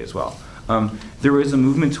century as well, there was a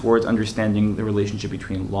movement towards understanding the relationship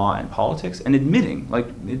between law and politics and admitting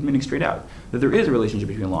straight out that there is a relationship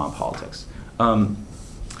between law and politics.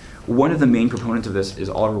 One of the main proponents of this is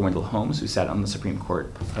Oliver Wendell Holmes, who sat on the Supreme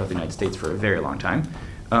Court of the United States for a very long time.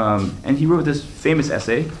 And he wrote this famous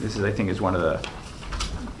essay. This is, I think, is one of the,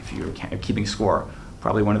 if you're keeping score,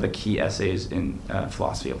 probably one of the key essays in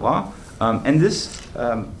philosophy of law. And this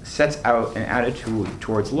sets out an attitude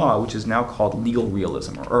towards law, which is now called legal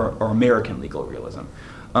realism, or American legal realism.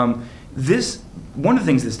 One of the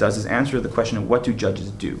things this does is answer the question of what do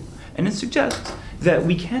judges do? And it suggests that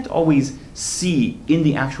we can't always see in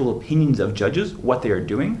the actual opinions of judges what they are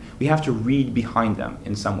doing. We have to read behind them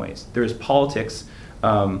in some ways. There is politics,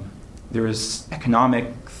 there is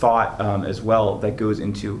economic thought as well that goes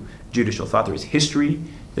into judicial thought. There is history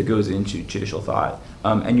that goes into judicial thought.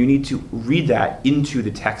 And you need to read that into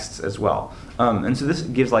the texts as well. And so this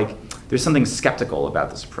gives there's something skeptical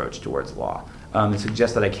about this approach towards law. It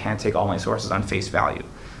suggests that I can't take all my sources on face value.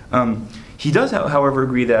 He does, however,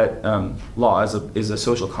 agree that law is a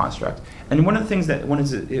social construct. And one of the things that one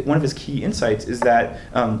of his key insights is that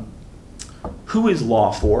who is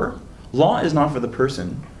law for? Law is not for the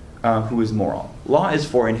person who is moral. Law is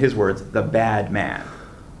for, in his words, the bad man.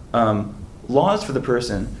 Law is for the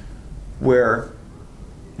person where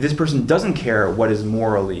this person doesn't care what is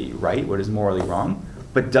morally right, what is morally wrong,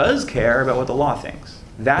 but does care about what the law thinks.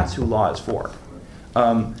 That's who law is for.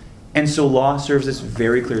 And so law serves this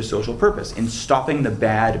very clear social purpose in stopping the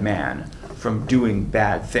bad man from doing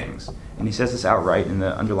bad things. And he says this outright in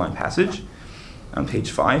the underlined passage on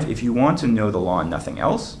page 5. If you want to know the law and nothing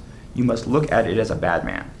else, you must look at it as a bad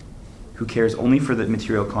man who cares only for the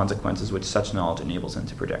material consequences which such knowledge enables him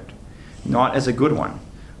to predict. Not as a good one,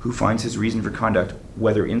 who finds his reason for conduct,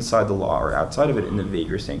 whether inside the law or outside of it, in the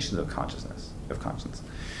vaguer sanctions of conscience.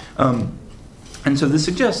 And so this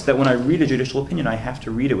suggests that when I read a judicial opinion, I have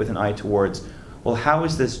to read it with an eye towards, well, how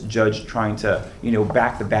is this judge trying to,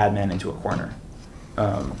 back the bad man into a corner?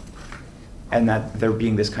 And that there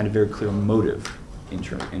being this kind of very clear motive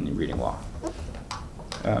in reading law.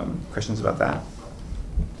 Questions about that?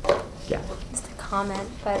 Yeah. Just a comment,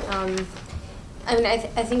 but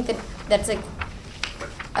I think that's like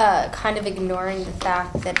kind of ignoring the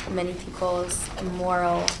fact that many people's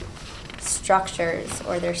moral structures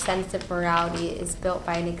or their sense of morality is built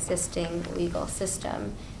by an existing legal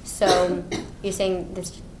system. So you're saying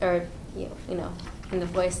this, or in the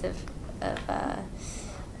voice of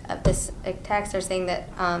this text, are saying that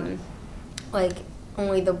like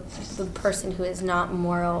only the person who is not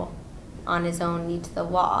moral on his own needs the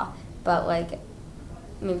law, but like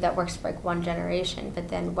maybe that works for like one generation. But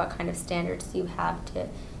then what kind of standards do you have to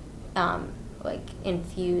like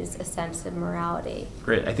infuse a sense of morality?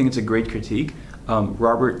 Great. I think it's a great critique.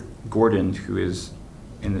 Robert Gordon, who is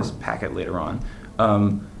in this packet later on,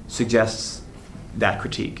 suggests that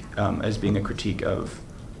critique as being a critique of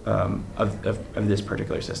this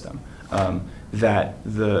particular system. That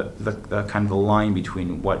the kind of the line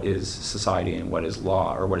between what is society and what is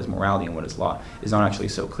law, or what is morality and what is law, is not actually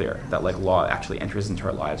so clear. That like law actually enters into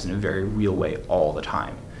our lives in a very real way all the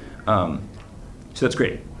time. So that's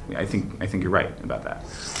great. I think you're right about that.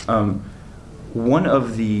 One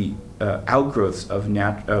of the outgrowths of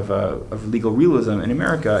legal realism in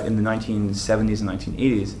America in the 1970s and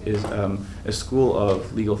 1980s is a school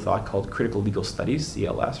of legal thought called Critical Legal Studies,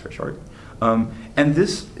 CLS for short. And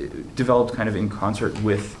this developed kind of in concert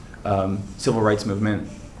with civil rights movement,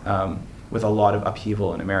 with a lot of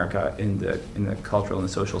upheaval in America in the cultural and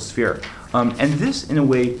social sphere. And this, in a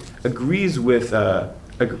way, agrees with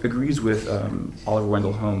Oliver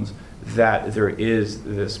Wendell Holmes that there is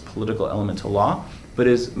this political element to law, but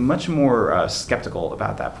is much more skeptical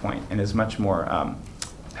about that point and is much more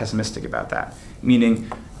pessimistic about that.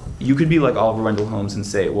 Meaning, you could be like Oliver Wendell Holmes and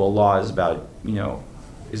say, well, law is about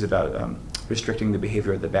restricting the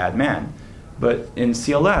behavior of the bad man. But in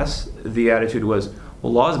CLS, the attitude was,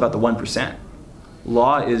 well, law is about the 1%.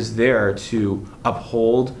 Law is there to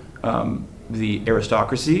uphold the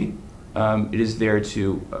aristocracy. It is there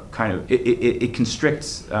to it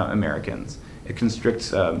constricts Americans. It constricts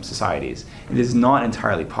societies. It is not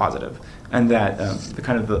entirely positive, and that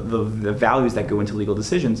the values that go into legal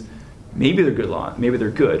decisions, maybe they're good law, maybe they're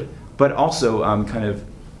good, but also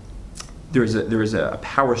there is a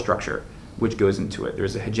power structure which goes into it.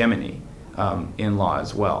 There's a hegemony in law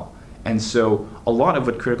as well, and so a lot of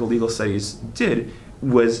what critical legal studies did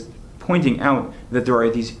was pointing out that there are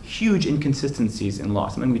these huge inconsistencies in law,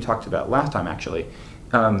 something we talked about last time actually,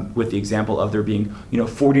 with the example of there being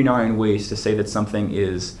 49 ways to say that something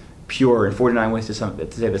is pure and 49 ways to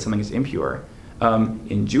say that something is impure.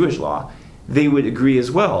 In Jewish law, they would agree as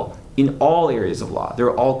well. In all areas of law, there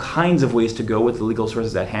are all kinds of ways to go with the legal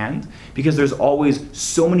sources at hand, because there's always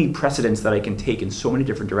so many precedents that I can take in so many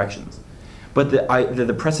different directions. But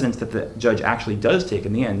the precedents that the judge actually does take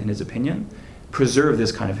in the end, in his opinion, preserve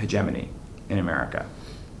this kind of hegemony in America.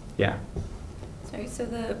 Yeah. Sorry, so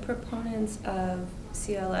the proponents of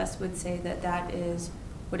CLS would say that that is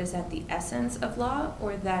what is at the essence of law,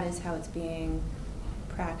 or that is how it's being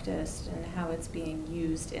practiced and how it's being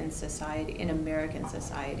used in society, in American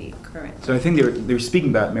society currently. So I think they're speaking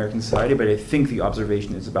about American society, but I think the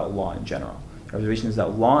observation is about law in general. The observation is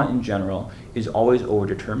that law in general is always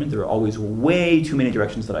overdetermined. There are always way too many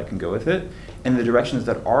directions that I can go with it, and the directions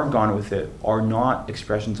that are gone with it are not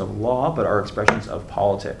expressions of law, but are expressions of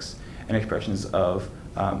politics and expressions of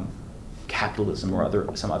capitalism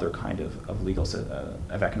or some other kind of legal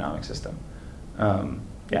of economic system.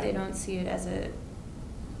 They don't see it as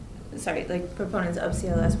proponents of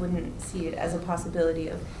CLS wouldn't see it as a possibility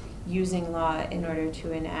of using law in order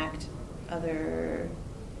to enact other,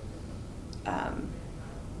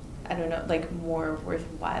 more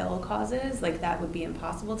worthwhile causes. Like that would be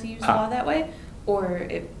impossible to use law that way,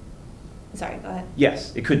 Sorry, go ahead.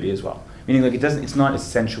 Yes, it could be as well. Meaning, it's not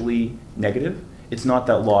essentially negative. It's not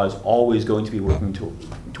that law is always going to be working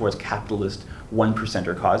towards capitalist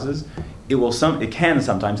 1%er causes. It can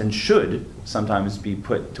sometimes and should sometimes be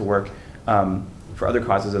put to work for other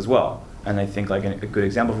causes as well. And I think a good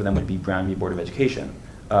example for them would be Brown v. Board of Education,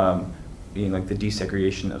 being the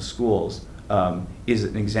desegregation of schools is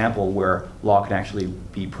an example where law can actually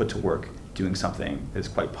be put to work doing something that's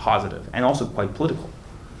quite positive and also quite political.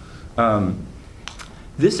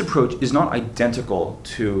 this approach is not identical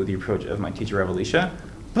to the approach of my teacher, Rav Elisha,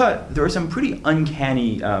 but there are some pretty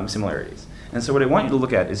uncanny similarities. And so what I want you to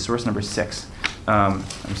look at is source number 6. I'm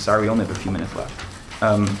sorry, we only have a few minutes left.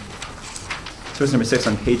 Source number 6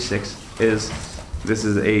 on page 6 this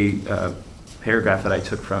is a paragraph that I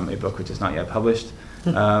took from a book which is not yet published.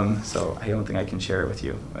 So I don't think I can share it with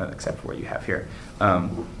you, except for what you have here,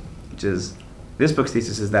 which is, this book's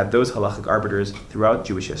thesis is that those halachic arbiters throughout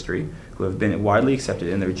Jewish history, who have been widely accepted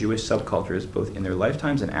in their Jewish subcultures, both in their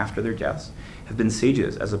lifetimes and after their deaths, have been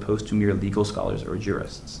sages as opposed to mere legal scholars or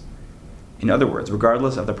jurists. In other words,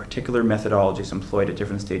 regardless of the particular methodologies employed at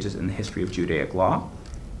different stages in the history of Judaic law,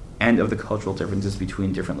 and of the cultural differences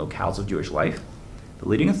between different locales of Jewish life, the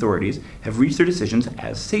leading authorities have reached their decisions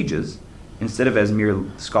as sages, instead of as mere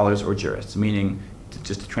scholars or jurists, meaning,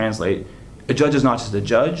 just to translate, a judge is not just a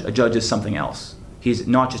judge is something else. He's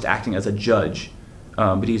not just acting as a judge,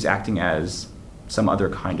 but he's acting as some other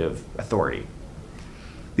kind of authority.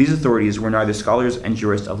 These authorities were neither scholars and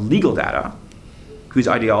jurists of legal data, whose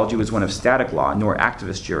ideology was one of static law, nor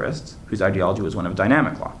activist jurists, whose ideology was one of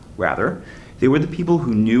dynamic law. Rather, they were the people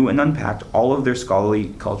who knew and unpacked all of their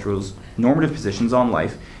scholarly culture's normative positions on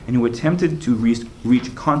life, and who attempted to reach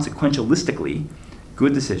consequentialistically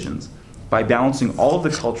good decisions by balancing all of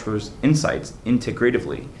the culture's insights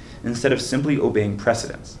integratively, instead of simply obeying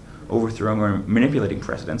precedents, overthrowing or manipulating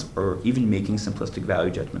precedents, or even making simplistic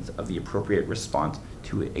value judgments of the appropriate response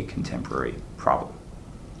to a contemporary problem.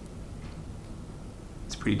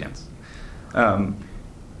 It's pretty dense.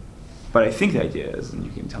 But I think the idea is, and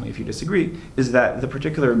you can tell me if you disagree, is that the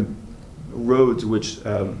particular roads which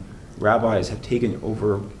rabbis have taken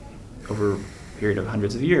over a period of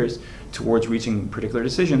hundreds of years towards reaching particular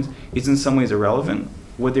decisions is in some ways irrelevant.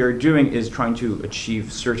 What they're doing is trying to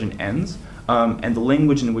achieve certain ends, and the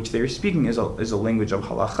language in which they're speaking is a language of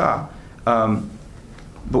halacha,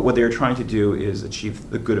 but what they're trying to do is achieve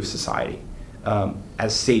the good of society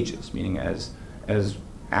as sages, meaning as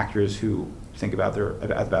actors who think about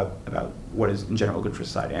what is in general good for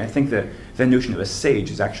society. And I think that the notion of a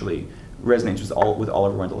sage is actually resonates with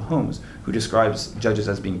Oliver Wendell Holmes, who describes judges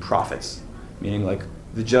as being prophets, meaning like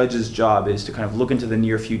the judge's job is to kind of look into the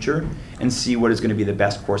near future and see what is going to be the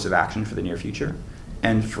best course of action for the near future.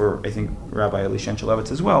 And for, I think, Rabbi Elisha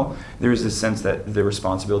Shulevitz as well, there is this sense that the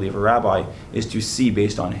responsibility of a rabbi is to see,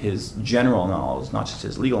 based on his general knowledge, not just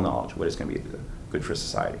his legal knowledge, what is going to be good for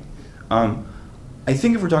society. I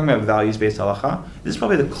think if we're talking about values-based halacha, this is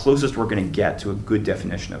probably the closest we're going to get to a good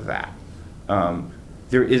definition of that.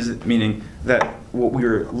 There is, meaning that what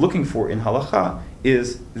we're looking for in halacha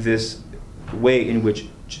is this way in which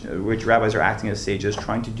rabbis are acting as sages,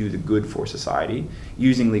 trying to do the good for society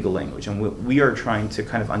using legal language. And what we are trying to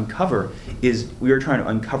kind of uncover is we are trying to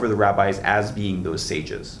uncover the rabbis as being those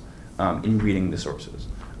sages in reading the sources.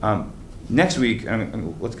 Next week,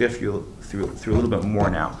 let's get through a little bit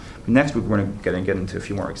more now. Next week, we're going to get into a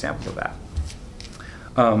few more examples of that.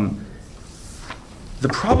 The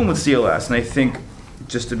problem with CLS, and I think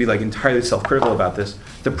just to be like entirely self-critical about this,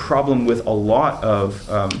 the problem with a lot of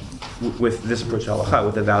with this approach to halacha,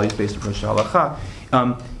 with the values-based approach to halacha,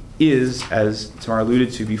 is, as Tamar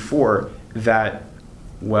alluded to before, that,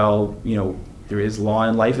 well, there is law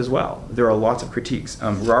in life as well. There are lots of critiques.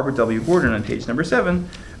 Robert W. Gordon on page number 7,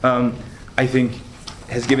 I think,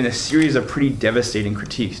 has given a series of pretty devastating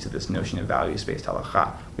critiques to this notion of values-based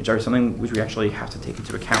halacha, which are something which we actually have to take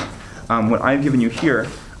into account. What I've given you here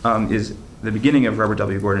is the beginning of Robert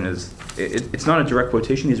W. Gordon. It's not a direct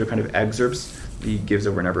quotation. These are kind of excerpts he gives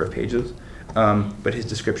over a number of pages, but his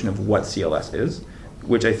description of what CLS is,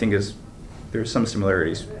 which I think there's some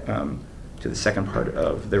similarities to the second part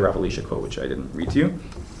of the Rav Elisha quote, which I didn't read to you.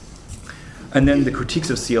 And then the critiques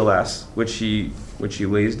of CLS, which he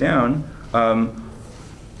lays down,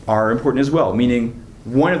 are important as well, meaning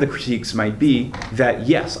one of the critiques might be that,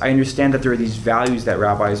 yes, I understand that there are these values that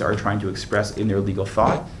rabbis are trying to express in their legal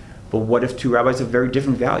thought, but what if two rabbis have very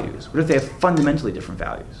different values? What if they have fundamentally different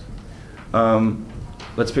values?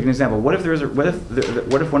 Let's pick an example. What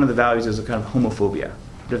if one of the values is a kind of homophobia?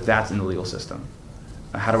 What if that's in the legal system?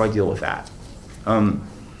 How do I deal with that?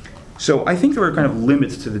 So I think there are kind of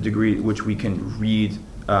limits to the degree at which we can read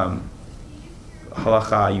halacha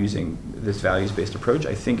using this values-based approach.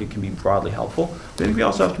 I think it can be broadly helpful, but I think we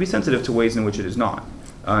also have to be sensitive to ways in which it is not,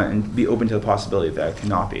 and be open to the possibility that it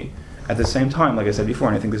cannot be. At the same time, like I said before,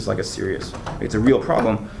 and I think this is it's a real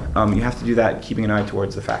problem, you have to do that keeping an eye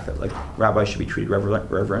towards the fact that rabbis should be treated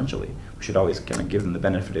reverentially. We should always kind of give them the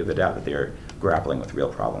benefit of the doubt that they are grappling with real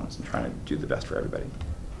problems and trying to do the best for everybody.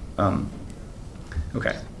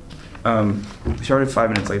 Okay. We started 5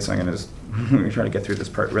 minutes late, so I'm going to try to get through this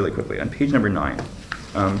part really quickly. On page number 9,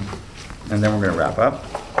 and then we're going to wrap up.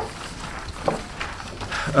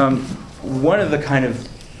 One of the kind of,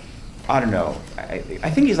 I don't know, I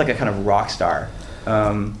think he's like a kind of rock star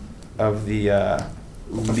of the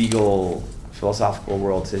legal philosophical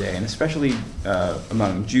world today, and especially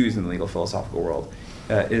among Jews in the legal philosophical world,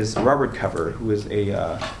 is Robert Cover, who is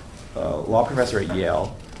a law professor at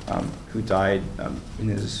Yale, who died in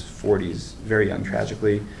his 40s, very young,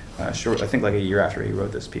 tragically, I think like a year after he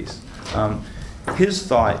wrote this piece. His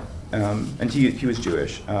thought, and he was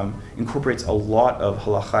Jewish, incorporates a lot of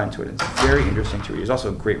halacha into it. It's very interesting to read. He's also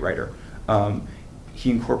a great writer.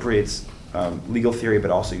 He incorporates legal theory,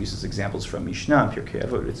 but also uses examples from Mishnah and Pirkei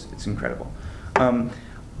Avot. It's incredible.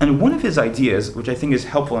 And one of his ideas, which I think is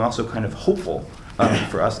helpful and also kind of hopeful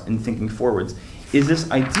for us in thinking forwards, is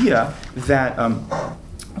this idea that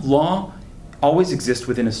law always exists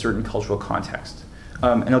within a certain cultural context.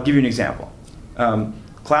 And I'll give you an example.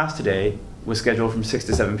 Class today was scheduled from 6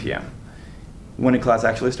 to 7 p.m. When did class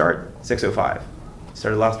actually start? 6:05.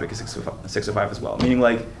 Started last week at 6:05 as well. Meaning,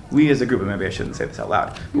 like, we as a group, and maybe I shouldn't say this out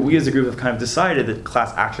loud, but we as a group have kind of decided that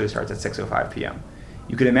class actually starts at 6:05 p.m.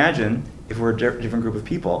 You could imagine, if we're a different group of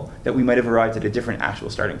people, that we might have arrived at a different actual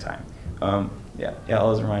starting time. It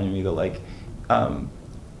always reminded me that, like,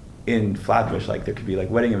 in Flatbush, like, there could be, like,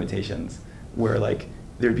 wedding invitations where, like,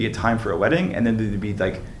 there'd be a time for a wedding, and then there'd be,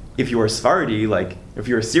 like, if you're a Sephardi, like, if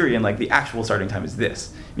you're a Syrian, like, the actual starting time is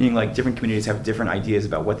this. Meaning, like, different communities have different ideas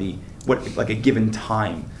about what like a given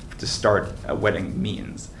time to start a wedding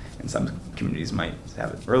means. And some communities might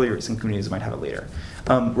have it earlier, some communities might have it later.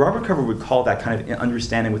 Robert Cover would call that kind of an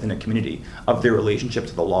understanding within a community of their relationship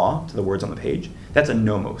to the law, to the words on the page. That's a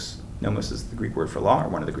nomos. Nomos is the Greek word for law, or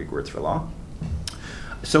one of the Greek words for law.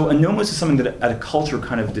 So a nomos is something that a culture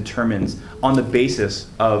kind of determines on the basis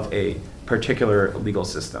of a particular legal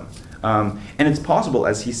system. And it's possible,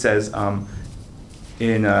 as he says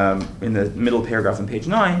in the middle paragraph on page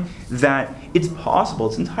 9, that it's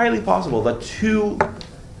entirely possible that two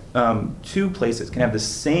places can have the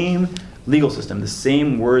same legal system, the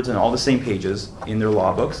same words and all the same pages in their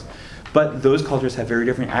law books, but those cultures have very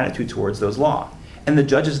different attitude towards those laws. And the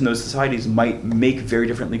judges in those societies might make very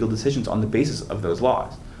different legal decisions on the basis of those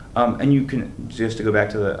laws. And you can, just to go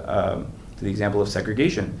back to the example of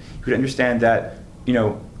segregation, you could understand that,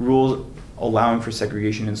 rules allowing for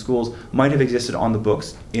segregation in schools might have existed on the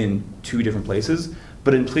books in two different places,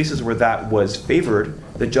 but in places where that was favored,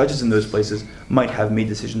 the judges in those places might have made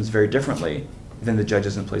decisions very differently than the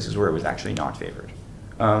judges in places where it was actually not favored.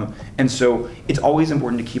 And so it's always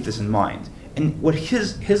important to keep this in mind. And what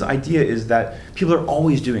his idea is that people are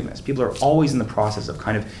always doing this. People are always in the process of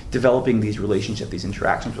kind of developing these relationships, these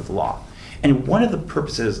interactions with law. And one of the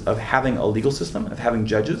purposes of having a legal system, of having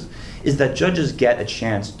judges, is that judges get a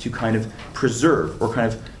chance to kind of preserve or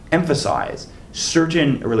kind of emphasize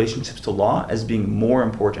certain relationships to law as being more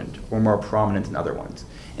important or more prominent than other ones.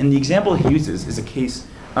 And the example he uses is a case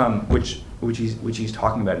which he's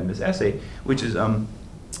talking about in this essay, which is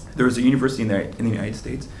there was a university in the United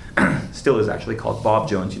States, still is actually, called Bob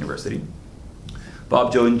Jones University.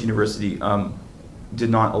 Bob Jones University did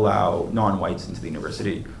not allow non-whites into the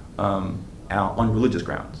university on religious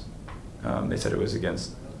grounds. They said it was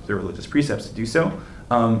against their religious precepts to do so.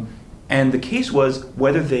 And the case was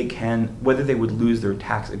whether they would lose their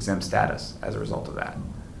tax-exempt status as a result of that.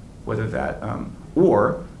 Whether that,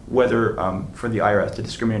 or whether for the IRS to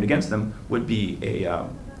discriminate against them would be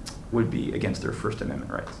against their First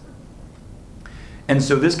Amendment rights. And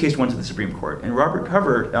so this case went to the Supreme Court. And Robert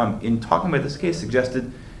Cover, in talking about this case,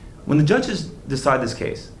 suggested when the judges decide this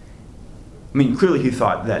case, I mean, clearly he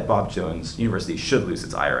thought that Bob Jones University should lose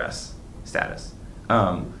its IRS status.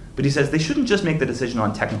 But he says they shouldn't just make the decision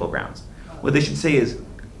on technical grounds. What they should say is,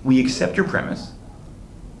 we accept your premise.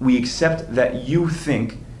 We accept that you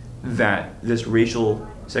think that this racial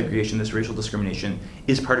segregation, this racial discrimination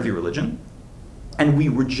is part of your religion, and we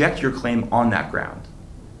reject your claim on that ground.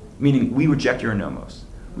 Meaning, we reject your nomos.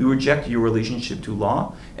 We reject your relationship to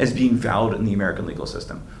law as being valid in the American legal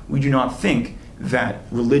system. We do not think that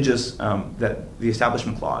that the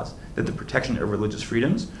Establishment Clause, that the protection of religious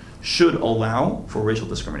freedoms should allow for racial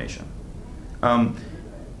discrimination.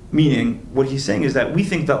 Meaning, what he's saying is that we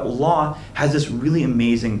think that law has this really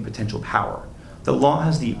amazing potential power. The law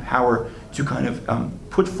has the power to kind of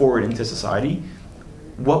put forward into society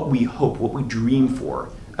what we hope, what we dream for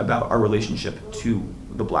about our relationship to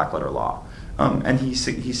the black letter law. And he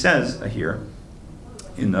says here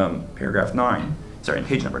in paragraph 9, in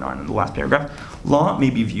page number 9, in the last paragraph, law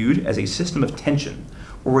may be viewed as a system of tension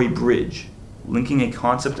or a bridge linking a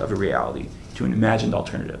concept of a reality to an imagined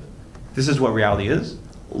alternative. This is what reality is.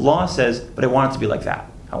 Law says, but I want it to be like that.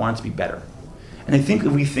 I want it to be better. And I think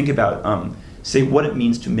if we think about, say, what it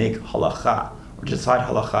means to make halacha, or to decide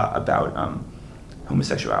halacha about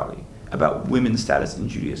homosexuality, about women's status in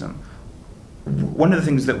Judaism, one of the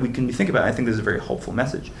things that we can think about, and I think this is a very helpful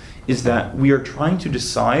message, is that we are trying to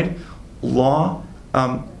decide law,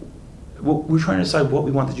 we're trying to decide what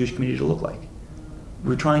we want the Jewish community to look like.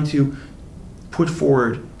 We're trying to put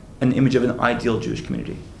forward an image of an ideal Jewish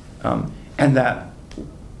community. And that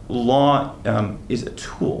law is a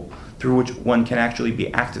tool through which one can actually be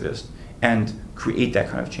activist and create that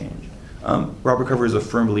kind of change. Robert Cover is a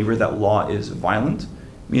firm believer that law is violent,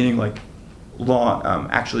 meaning like law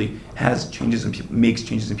actually has changes in makes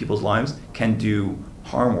changes in people's lives, can do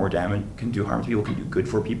harm or damage, can do harm to people, can do good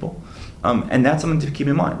for people. And that's something to keep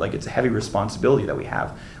in mind. Like, it's a heavy responsibility that we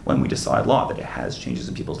have when we decide law, that it has changes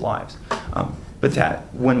in people's lives. But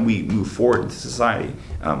that when we move forward into society,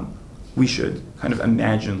 we should kind of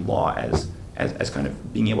imagine law as kind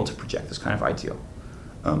of being able to project this kind of ideal.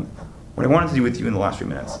 What I wanted to do with you in the last few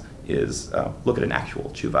minutes is look at an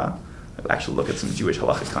actual tshuva, actually look at some Jewish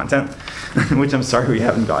halachic content, which I'm sorry we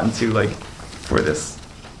haven't gotten to like for the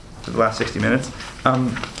last 60 minutes.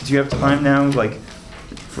 Do you have time now, like,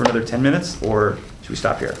 for another 10 minutes, or should we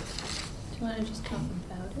stop here? Do you want to just talk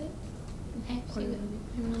about it? Absolutely.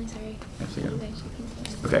 I'm really sorry. Absolutely. You guys should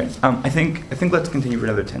continue. Okay. I think let's continue for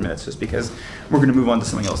another 10 minutes, just because we're going to move on to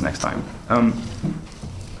something else next time.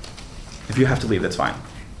 If you have to leave, that's fine.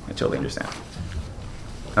 I totally understand.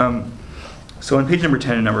 So on page number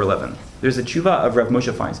 10 and number 11, there's a tshuva of Rav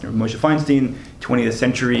Moshe Feinstein. Rav Moshe Feinstein, 20th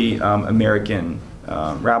century American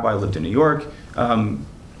rabbi, lived in New York,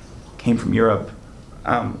 came from Europe,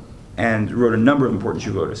 and wrote a number of important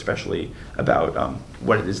tshuvot, especially about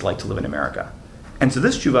what it is like to live in America. And so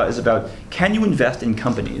this tshuva is about, can you invest in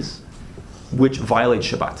companies which violate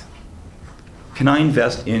Shabbat? Can I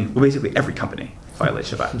invest in, well, basically every company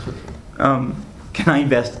violates Shabbat. Can I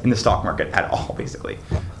invest in the stock market at all, basically?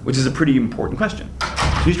 Which is a pretty important question.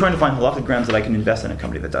 So he's trying to find halachic grounds that I can invest in a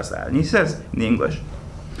company that does that. And he says, in the English,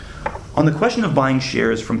 on the question of buying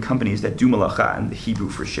shares from companies that do malacha, and the Hebrew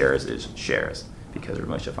for shares is shares, because Rav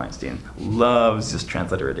Moshe Feinstein loves just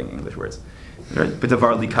transliterating English words.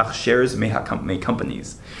 B'davar likach shares may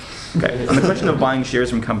companies. Okay. On the question of buying shares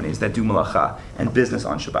from companies that do malacha and business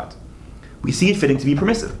on Shabbat, we see it fitting to be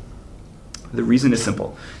permissive. The reason is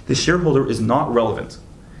simple. The shareholder is not relevant,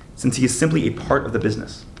 since he is simply a part of the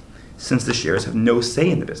business, since the shares have no say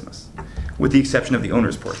in the business, with the exception of the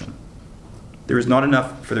owner's portion. There is not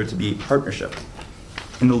enough for there to be a partnership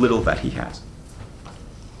in the little that he has.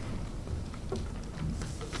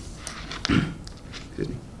 Excuse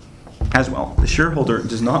me. As well, the shareholder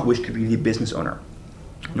does not wish to be the business owner,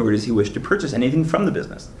 nor does he wish to purchase anything from the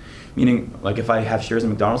business. Meaning, like if I have shares in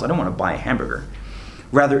McDonald's, I don't want to buy a hamburger.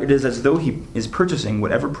 Rather, it is as though he is purchasing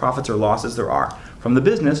whatever profits or losses there are from the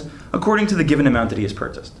business according to the given amount that he has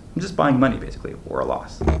purchased. I'm just buying money, basically, or a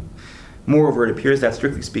loss. Moreover, it appears that,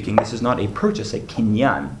 strictly speaking, this is not a purchase, a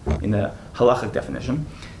kinyan, in the halachic definition,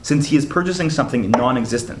 since he is purchasing something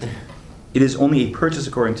non-existent. It is only a purchase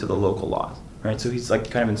according to the local laws, right? So he's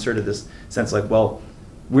like kind of inserted this sense like, well,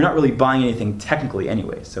 we're not really buying anything technically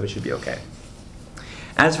anyway, so it should be okay.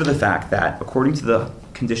 As for the fact that, according to the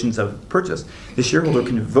conditions of purchase, the shareholder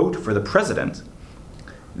can vote for the president,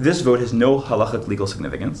 this vote has no halachic legal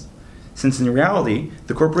significance, since in reality,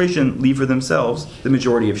 the corporation leave for themselves the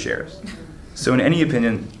majority of shares. So in any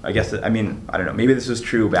opinion, I guess, I don't know, maybe this was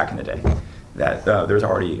true back in the day, that there's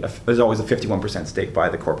always a 51% stake by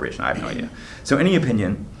the corporation, I have no idea. So any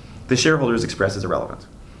opinion, the shareholders express is irrelevant.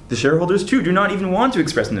 The shareholders, too, do not even want to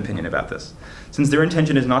express an opinion about this, since their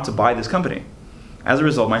intention is not to buy this company. As a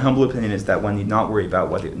result, my humble opinion is that one need not worry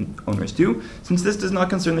about what the owners do, since this does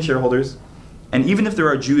not concern the shareholders. And even if there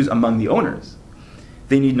are Jews among the owners,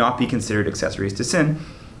 they need not be considered accessories to sin,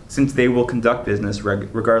 since they will conduct business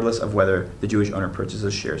regardless of whether the Jewish owner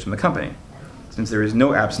purchases shares from the company, since there is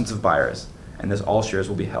no absence of buyers, and thus all shares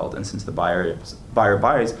will be held, and since the buyer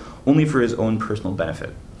buys only for his own personal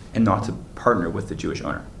benefit, and not to partner with the Jewish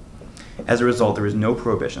owner. As a result, there is no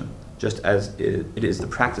prohibition, just as it is the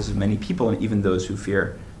practice of many people, and even those who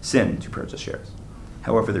fear sin, to purchase shares.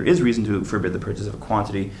 However, there is reason to forbid the purchase of a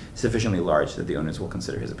quantity sufficiently large that the owners will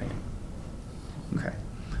consider his opinion. Okay.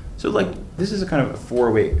 So this is a kind of a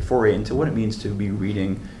foray into what it means to be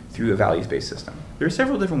reading through a values-based system. There are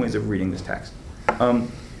several different ways of reading this text.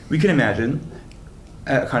 We can imagine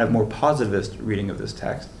a kind of more positivist reading of this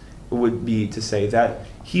text would be to say that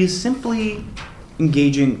he is simply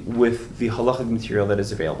engaging with the halachic material that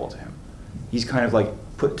is available to him. He's kind of like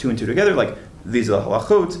put two and two together, like these are the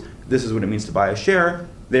halachot, this is what it means to buy a share,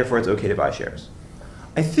 therefore it's okay to buy shares.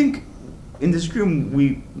 I think in this room,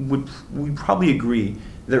 we probably agree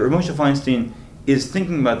that Rav Moshe Feinstein is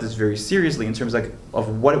thinking about this very seriously in terms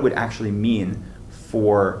of what it would actually mean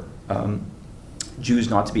for Jews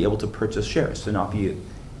not to be able to purchase shares, to not be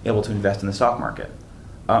able to invest in the stock market,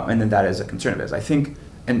 and then that is a concern of his. I think,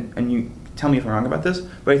 and you tell me if I'm wrong about this,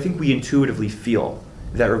 but I think we intuitively feel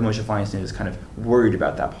that Rav Moshe Feinstein is kind of worried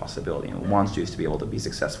about that possibility and wants Jews to be able to be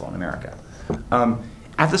successful in America.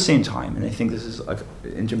 At the same time, and I think this is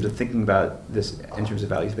in terms of thinking about this in terms of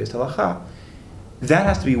values-based halacha, that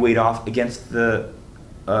has to be weighed off against the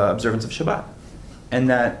observance of Shabbat, and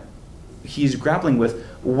that he's grappling with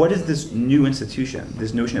what is this new institution,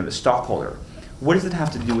 this notion of a stockholder, what does it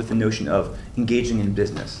have to do with the notion of engaging in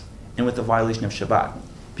business and with the violation of Shabbat?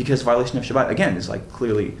 Because violation of Shabbat, again, is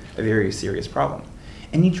clearly a very serious problem.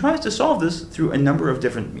 And he tries to solve this through a number of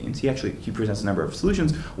different means. He presents a number of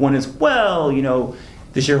solutions. One is,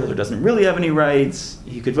 the shareholder doesn't really have any rights.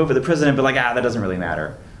 He could vote for the president, but that doesn't really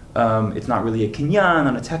matter. It's not really a kinyan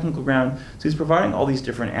on a technical ground. So he's providing all these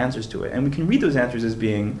different answers to it. And we can read those answers as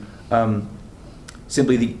being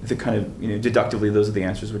simply the kind of, deductively, those are the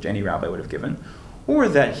answers which any rabbi would have given. Or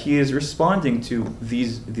that he is responding to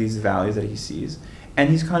these values that he sees. And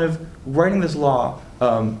he's kind of writing this law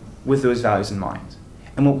with those values in mind.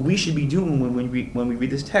 And what we should be doing when we read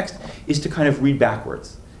this text is to kind of read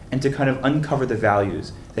backwards and to kind of uncover the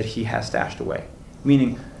values that he has stashed away.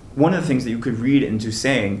 Meaning, one of the things that you could read into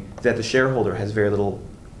saying that the shareholder has very little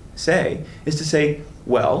say is to say,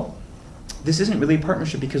 well, this isn't really a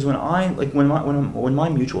partnership because when my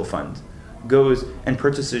mutual fund goes and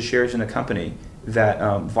purchases shares in a company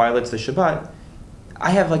that violates the Shabbat,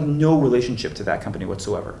 I have no relationship to that company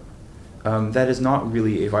whatsoever. That is not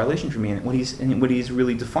really a violation for me. And what he's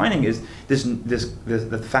really defining is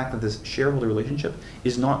the fact that this shareholder relationship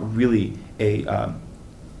is not really a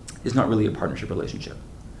partnership relationship.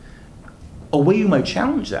 A way you might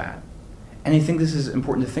challenge that, and I think this is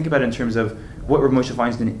important to think about in terms of what Rav Moshe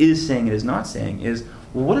Feinstein is saying and is not saying, is,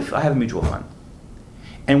 well, what if I have a mutual fund?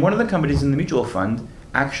 And one of the companies in the mutual fund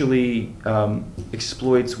actually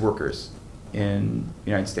exploits workers in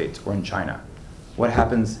the United States or in China. What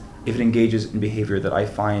happens if it engages in behavior that I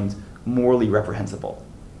find morally reprehensible?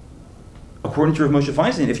 According to Rav Moshe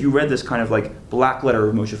Feinstein, if you read this kind of black letter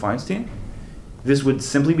of Moshe Feinstein, this would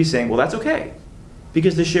simply be saying, well, that's okay,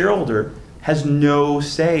 because the shareholder has no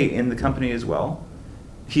say in the company as well.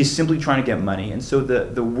 He's simply trying to get money, and so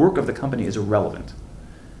the work of the company is irrelevant.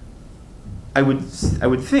 I would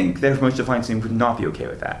think that Rav Moshe Feinstein would not be okay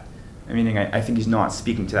with that. Meaning, I think he's not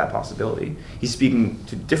speaking to that possibility. He's speaking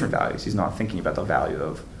to different values. He's not thinking about the value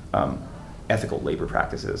of ethical labor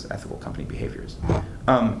practices, ethical company behaviors,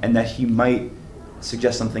 and that he might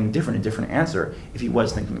suggest something different, a different answer, if he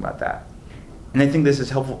was thinking about that. And I think this is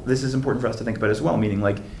helpful. This is important for us to think about as well. Meaning,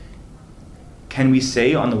 can we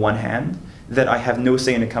say on the one hand that I have no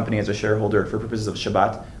say in a company as a shareholder for purposes of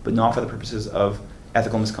Shabbat, but not for the purposes of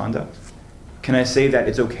ethical misconduct? Can I say that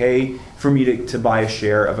it's okay for me to buy a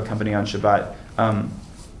share of a company on Shabbat, a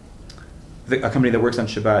company that works on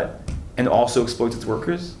Shabbat, and also exploits its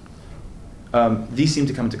workers? These seem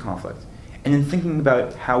to come into conflict. And in thinking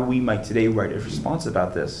about how we might today write a response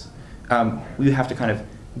about this, we have to kind of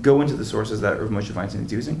go into the sources that Rav Moshe Feinstein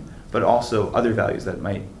is using, but also other values that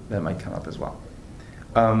might come up as well.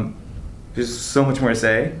 There's so much more to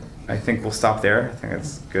say. I think we'll stop there. I think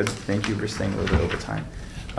that's good. Thank you for staying a little bit over time.